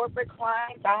with corporate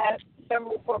clients. I have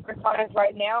several corporate clients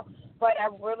right now, but I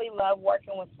really love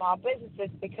working with small businesses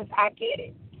because I get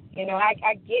it. You know,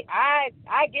 I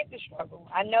get the struggle.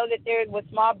 I know that there's with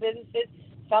small businesses,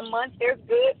 some months there's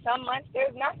good, some months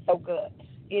there's not so good.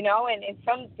 You know, and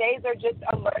some days are just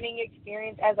a learning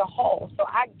experience as a whole. So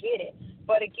I get it.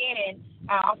 But again,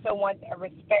 I also want a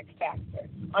respect factor.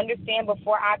 Understand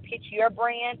before I pitch your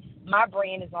brand, my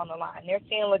brand is on the line. They're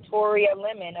seeing Latoria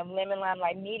Lemon of Lemon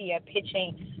Limelight Media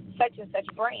pitching such and such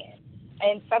brand.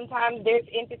 And sometimes there's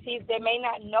entities that may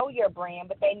not know your brand,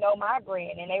 but they know my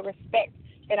brand, and they respect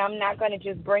that I'm not going to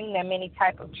just bring them any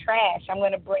type of trash. I'm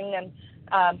going to bring them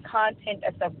content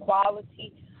that's of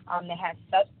quality, that has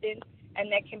substance, and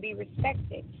that can be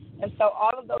respected. And so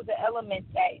all of those are elements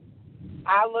that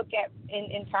I look at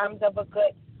in terms of a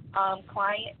good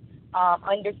client.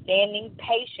 Understanding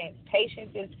patience.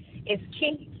 Patience is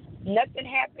key. Nothing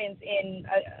happens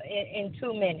in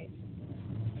 2 minutes.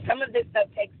 Some of this stuff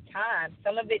takes time.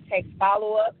 Some of it takes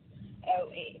follow-up.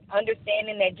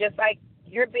 Understanding that just like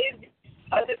you're busy,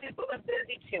 other people are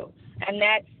busy too, and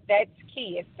that's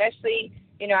key. Especially,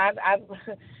 you know,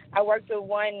 I worked with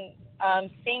one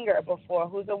singer before,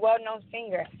 who's a well-known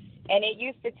singer, and it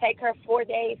used to take her 4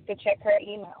 days to check her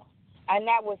email, and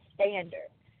that was standard,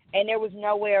 and there was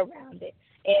no way around it.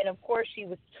 And, of course, she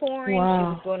was touring. Wow. She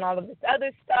was doing all of this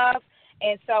other stuff,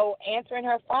 and so answering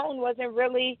her phone wasn't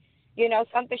really,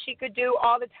 something she could do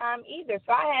all the time either.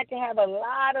 So I had to have a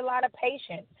lot of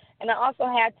patience, and I also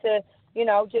had to,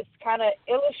 just kind of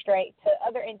illustrate to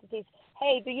other entities,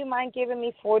 hey, do you mind giving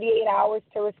me 48 hours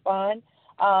to respond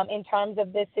in terms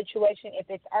of this situation? If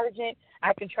it's urgent,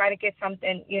 I can try to get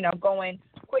something, going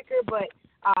quicker, but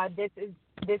this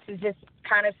is just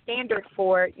kind of standard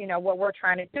for, what we're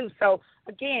trying to do. So,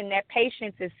 again, that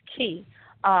patience is key.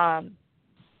 And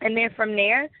then from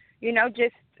there,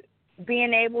 just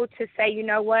being able to say, you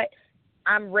know what,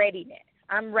 I'm ready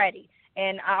now. I'm ready.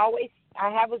 And I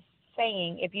have a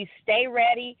saying, if you stay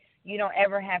ready, you don't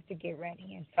ever have to get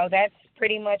ready. And so that's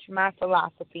pretty much my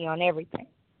philosophy on everything.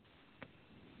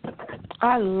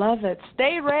 I love it.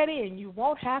 Stay ready and you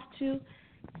won't have to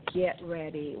get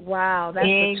ready. Wow, that's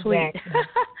a tweet.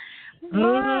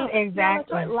 Wow.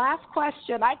 Exactly. Last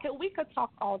question. We could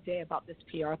talk all day about this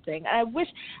PR thing. I wish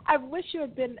you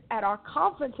had been at our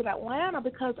conference in Atlanta,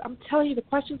 because I'm telling you, the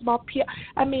questions about PR,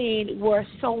 were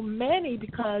so many,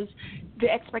 because the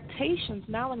expectations,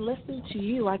 now in listening to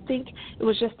you, I think it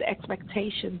was just the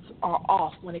expectations are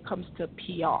off when it comes to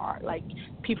PR. Like,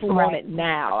 people want it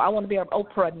now. I want to be on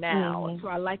Oprah now. Mm-hmm. So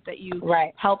I like that you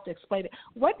helped explain it.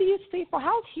 What do you see for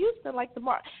how's Houston? Like,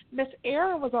 Miss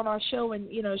Erin was on our show, and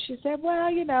she said,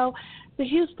 well, the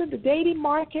Houston, the dating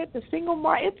market, the single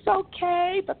market, it's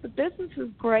okay, but the business is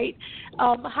great.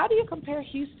 How do you compare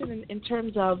Houston in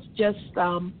terms of just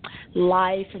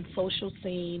life and social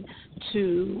scene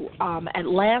to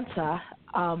Atlanta,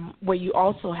 where you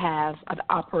also have an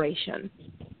operation?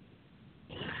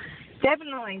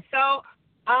 Definitely. So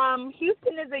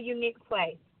Houston is a unique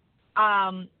place.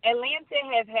 Atlanta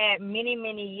has had many,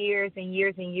 many years and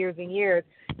years and years and years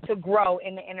to grow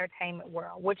in the entertainment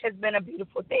world, which has been a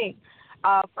beautiful thing.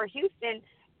 For Houston,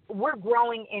 we're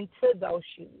growing into those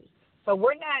shoes. So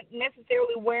we're not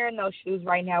necessarily wearing those shoes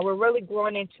right now. We're really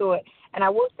growing into it. And I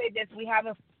will say this, we have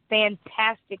a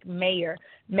fantastic mayor,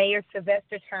 Mayor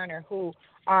Sylvester Turner, who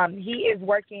he is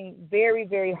working very,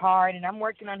 very hard, and I'm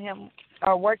working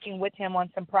with him on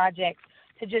some projects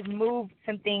to just move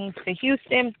some things to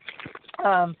Houston,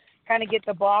 kind of get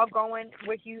the ball going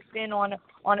with Houston on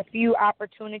a few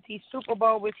opportunities. Super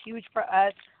Bowl was huge for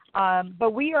us,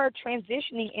 but we are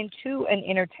transitioning into an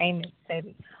entertainment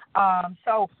city.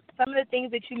 So some of the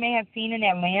things that you may have seen in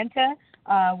Atlanta,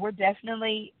 we're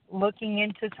definitely looking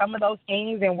into some of those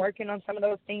things and working on some of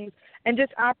those things, and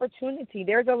just opportunity.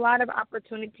 There's a lot of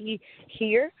opportunity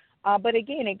here, but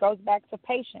again, it goes back to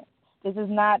patience. This is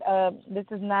not a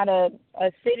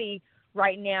city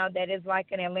right now that is like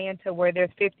in Atlanta where there's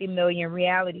 50 million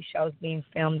reality shows being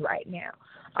filmed right now.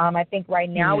 I think right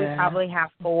now we probably have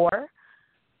 4,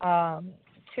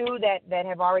 2 that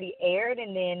have already aired,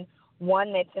 and then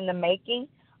 1 that's in the making.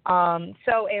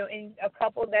 So and a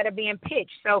couple that are being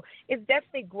pitched. So it's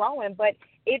definitely growing, but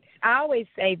I always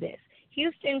say this,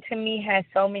 Houston to me has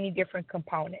so many different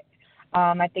components.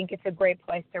 I think it's a great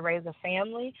place to raise a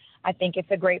family. I think it's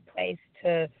a great place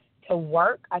to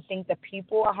work. I think the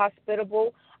people are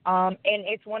hospitable. And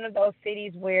it's one of those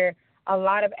cities where a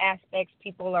lot of aspects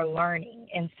people are learning,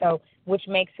 and so which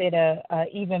makes it a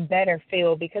even better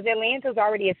feel, because Atlanta's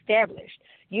already established.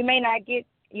 You may not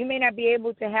be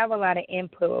able to have a lot of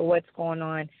input of what's going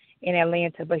on in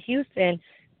Atlanta, but Houston,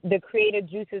 the creative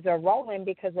juices are rolling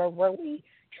because we're really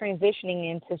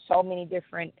transitioning into so many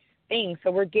different things.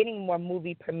 So we're getting more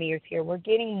movie premieres here. We're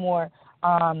getting more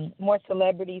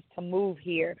celebrities to move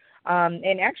here.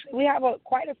 And actually we have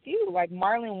quite a few, like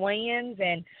Marlon Wayans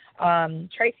and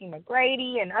Tracy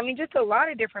McGrady, and just a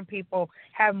lot of different people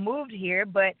have moved here,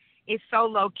 but it's so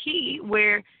low key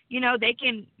where, they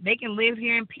can live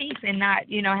here in peace and not,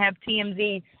 have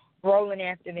TMZ rolling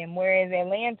after them. Whereas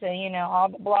Atlanta, all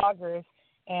the bloggers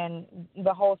and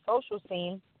the whole social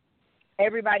scene,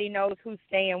 everybody knows who's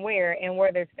staying where and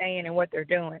where they're staying and what they're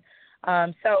doing.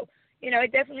 So,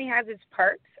 it definitely has its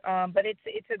perks, but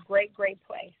it's a great, great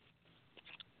place.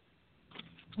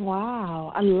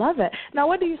 Wow, I love it. Now,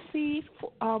 what do you see?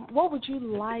 What would you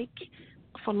like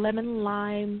for Lemon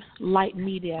Lime Light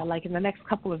Media, like in the next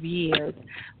couple of years?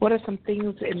 What are some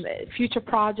things in the future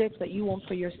projects that you want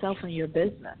for yourself and your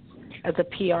business as a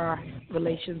PR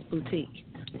relations boutique?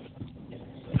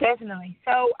 Definitely.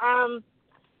 So,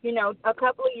 a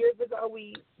couple of years ago,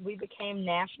 we became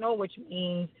national, which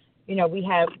means, we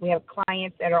have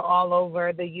clients that are all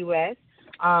over the U.S.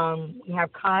 We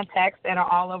have contacts that are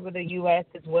all over the U.S.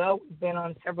 as well. We've been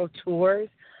on several tours.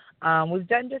 We've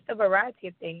done just a variety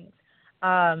of things.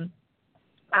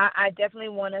 I definitely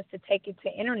want us to take it to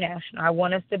international. I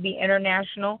want us to be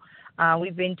international.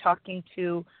 We've been talking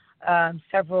to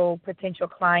several potential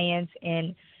clients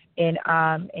in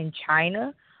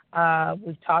China.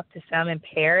 We've talked to some in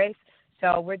Paris.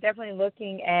 So we're definitely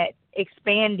looking at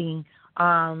expanding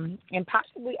and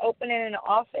possibly opening an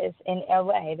office in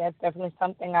LA. That's definitely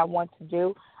something I want to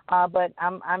do. But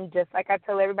I'm just like I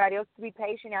tell everybody else to be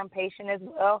patient. I'm patient as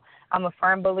well. I'm a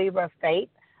firm believer of faith.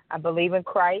 I believe in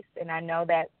Christ, and I know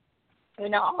that, you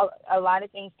know, a lot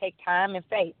of things take time and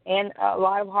faith and a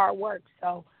lot of hard work.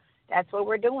 So that's what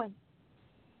we're doing.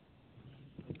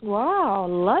 Wow,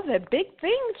 love it. Big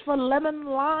things for Lemon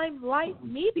Lime Light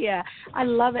Media. I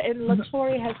love it. And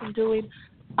LaToria has been doing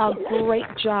a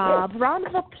great job. Round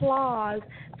of applause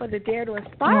for the Dare to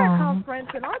Aspire conference.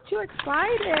 And aren't you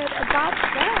excited about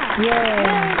that? Yay,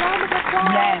 round of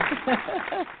applause.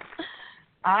 Yes.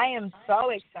 I am so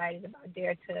excited about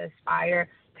Dare to Aspire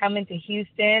coming to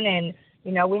Houston. And,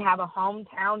 you know, we have a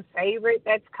hometown favorite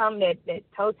that's come that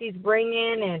Tosi's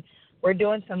bringing. And we're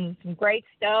doing some great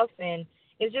stuff. And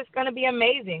it's just going to be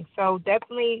amazing. So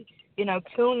definitely, you know,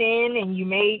 tune in and you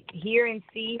may hear and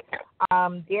see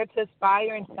Dare to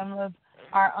Aspire and some of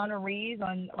our honorees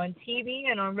on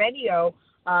TV and on radio,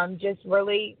 just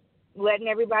really letting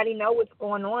everybody know what's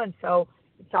going on. So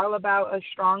it's all about a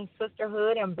strong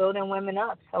sisterhood and building women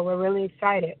up. So we're really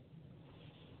excited.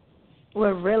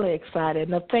 We're really excited.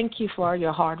 Now, thank you for all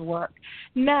your hard work.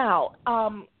 Now,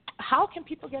 how can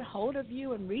people get hold of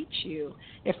you and reach you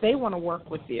if they want to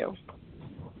work with you?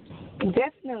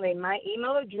 Definitely. My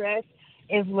email address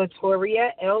is LaToria,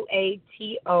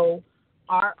 LaTorria,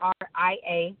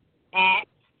 at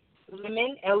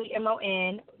Lemon,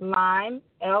 Lemon, Lime,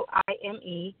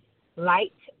 Lime,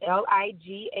 Light, Light,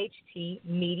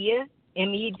 Media,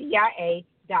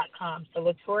 media.com. So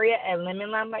LaToria at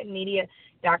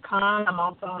lemonlimelightmedia.com. I'm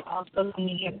also on all social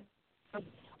media.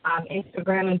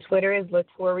 Instagram and Twitter is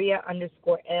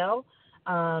LaToria_L.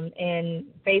 And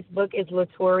Facebook is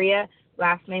LaToria,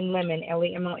 last name Lemon,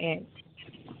 Lemon.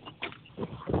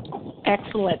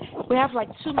 Excellent. We have like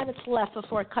 2 minutes left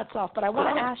before it cuts off, but I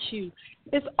want to ask you,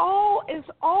 is all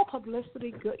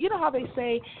publicity good? You know how they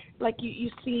say, like you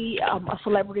see a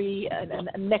celebrity and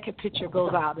a naked picture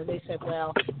goes out, and they said,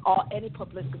 well, any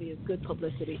publicity is good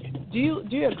publicity. Do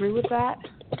you agree with that?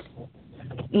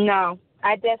 No,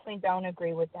 I definitely don't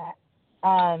agree with that.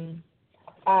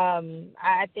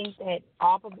 I think that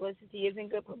all publicity isn't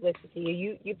good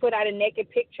publicity. You put out a naked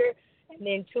picture, and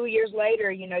then 2 years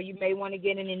later, you know, you may want to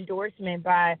get an endorsement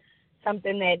by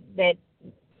something that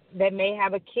may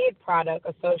have a kid product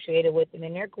associated with it,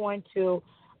 and they're going to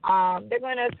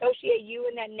associate you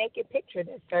in that naked picture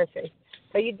that surfaced.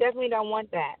 So you definitely don't want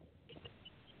that.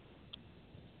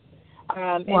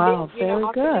 Wow, and then, very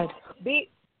good.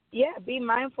 Be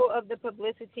mindful of the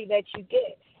publicity that you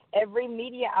get. Every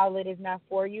media outlet is not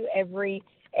for you. Every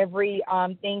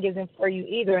thing isn't for you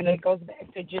either, and it goes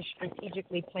back to just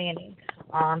strategically planning.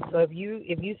 So if you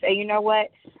say, you know what,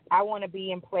 I want to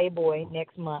be in Playboy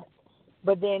next month,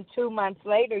 but then 2 months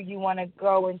later you want to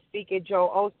go and speak at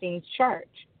Joel Osteen's church,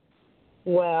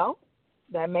 well,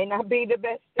 that may not be the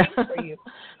best thing for you.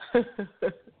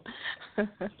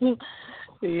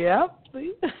 Yep.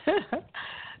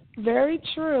 Very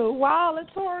true. Wow,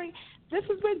 LaToria, this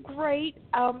has been great.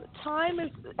 Time is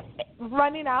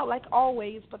running out like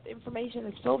always, but the information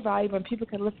is so valuable and people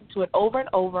can listen to it over and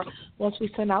over once we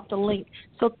send out the link.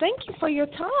 So thank you for your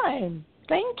time.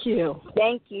 Thank you.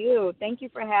 Thank you. Thank you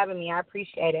for having me. I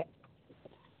appreciate it.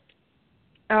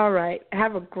 All right.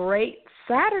 Have a great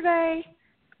Saturday.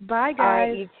 Bye, guys. All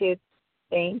right, you too.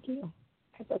 Thank you.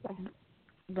 Bye-bye.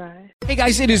 Bye. Hey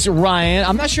guys, it is Ryan.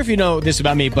 I'm not sure if you know this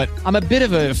about me, but I'm a bit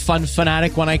of a fun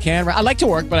fanatic when I can. I like to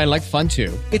work, but I like fun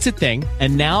too. It's a thing.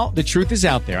 And now the truth is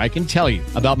out there. I can tell you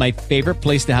about my favorite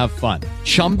place to have fun.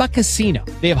 Chumba Casino.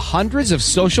 They have hundreds of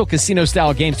social casino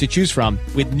style games to choose from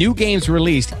with new games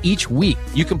released each week.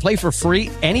 You can play for free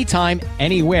anytime,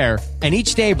 anywhere. And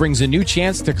each day brings a new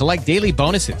chance to collect daily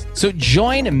bonuses. So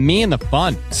join me in the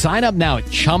fun. Sign up now at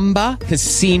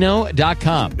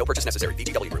ChumbaCasino.com. No purchase necessary.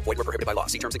 VGW. Void where prohibited by law.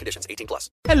 See terms and conditions. 18+.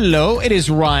 Hello, it is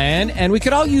Ryan, and we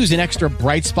could all use an extra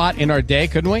bright spot in our day,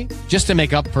 couldn't we? Just to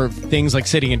make up for things like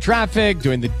sitting in traffic,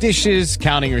 doing the dishes,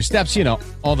 counting your steps, you know,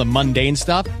 all the mundane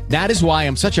stuff. That is why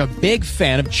I'm such a big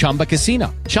fan of Chumba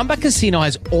Casino. Chumba Casino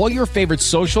has all your favorite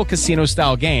social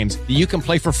casino-style games that you can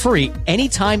play for free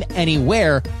anytime,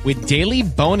 anywhere with daily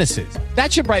bonuses.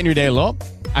 That should brighten your day a little.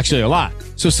 Actually, a lot.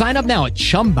 So sign up now at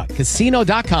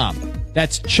ChumbaCasino.com.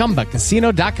 That's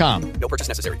ChumbaCasino.com. No purchase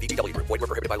necessary. VGW. Void where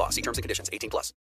prohibited by law. See terms and conditions. 18+.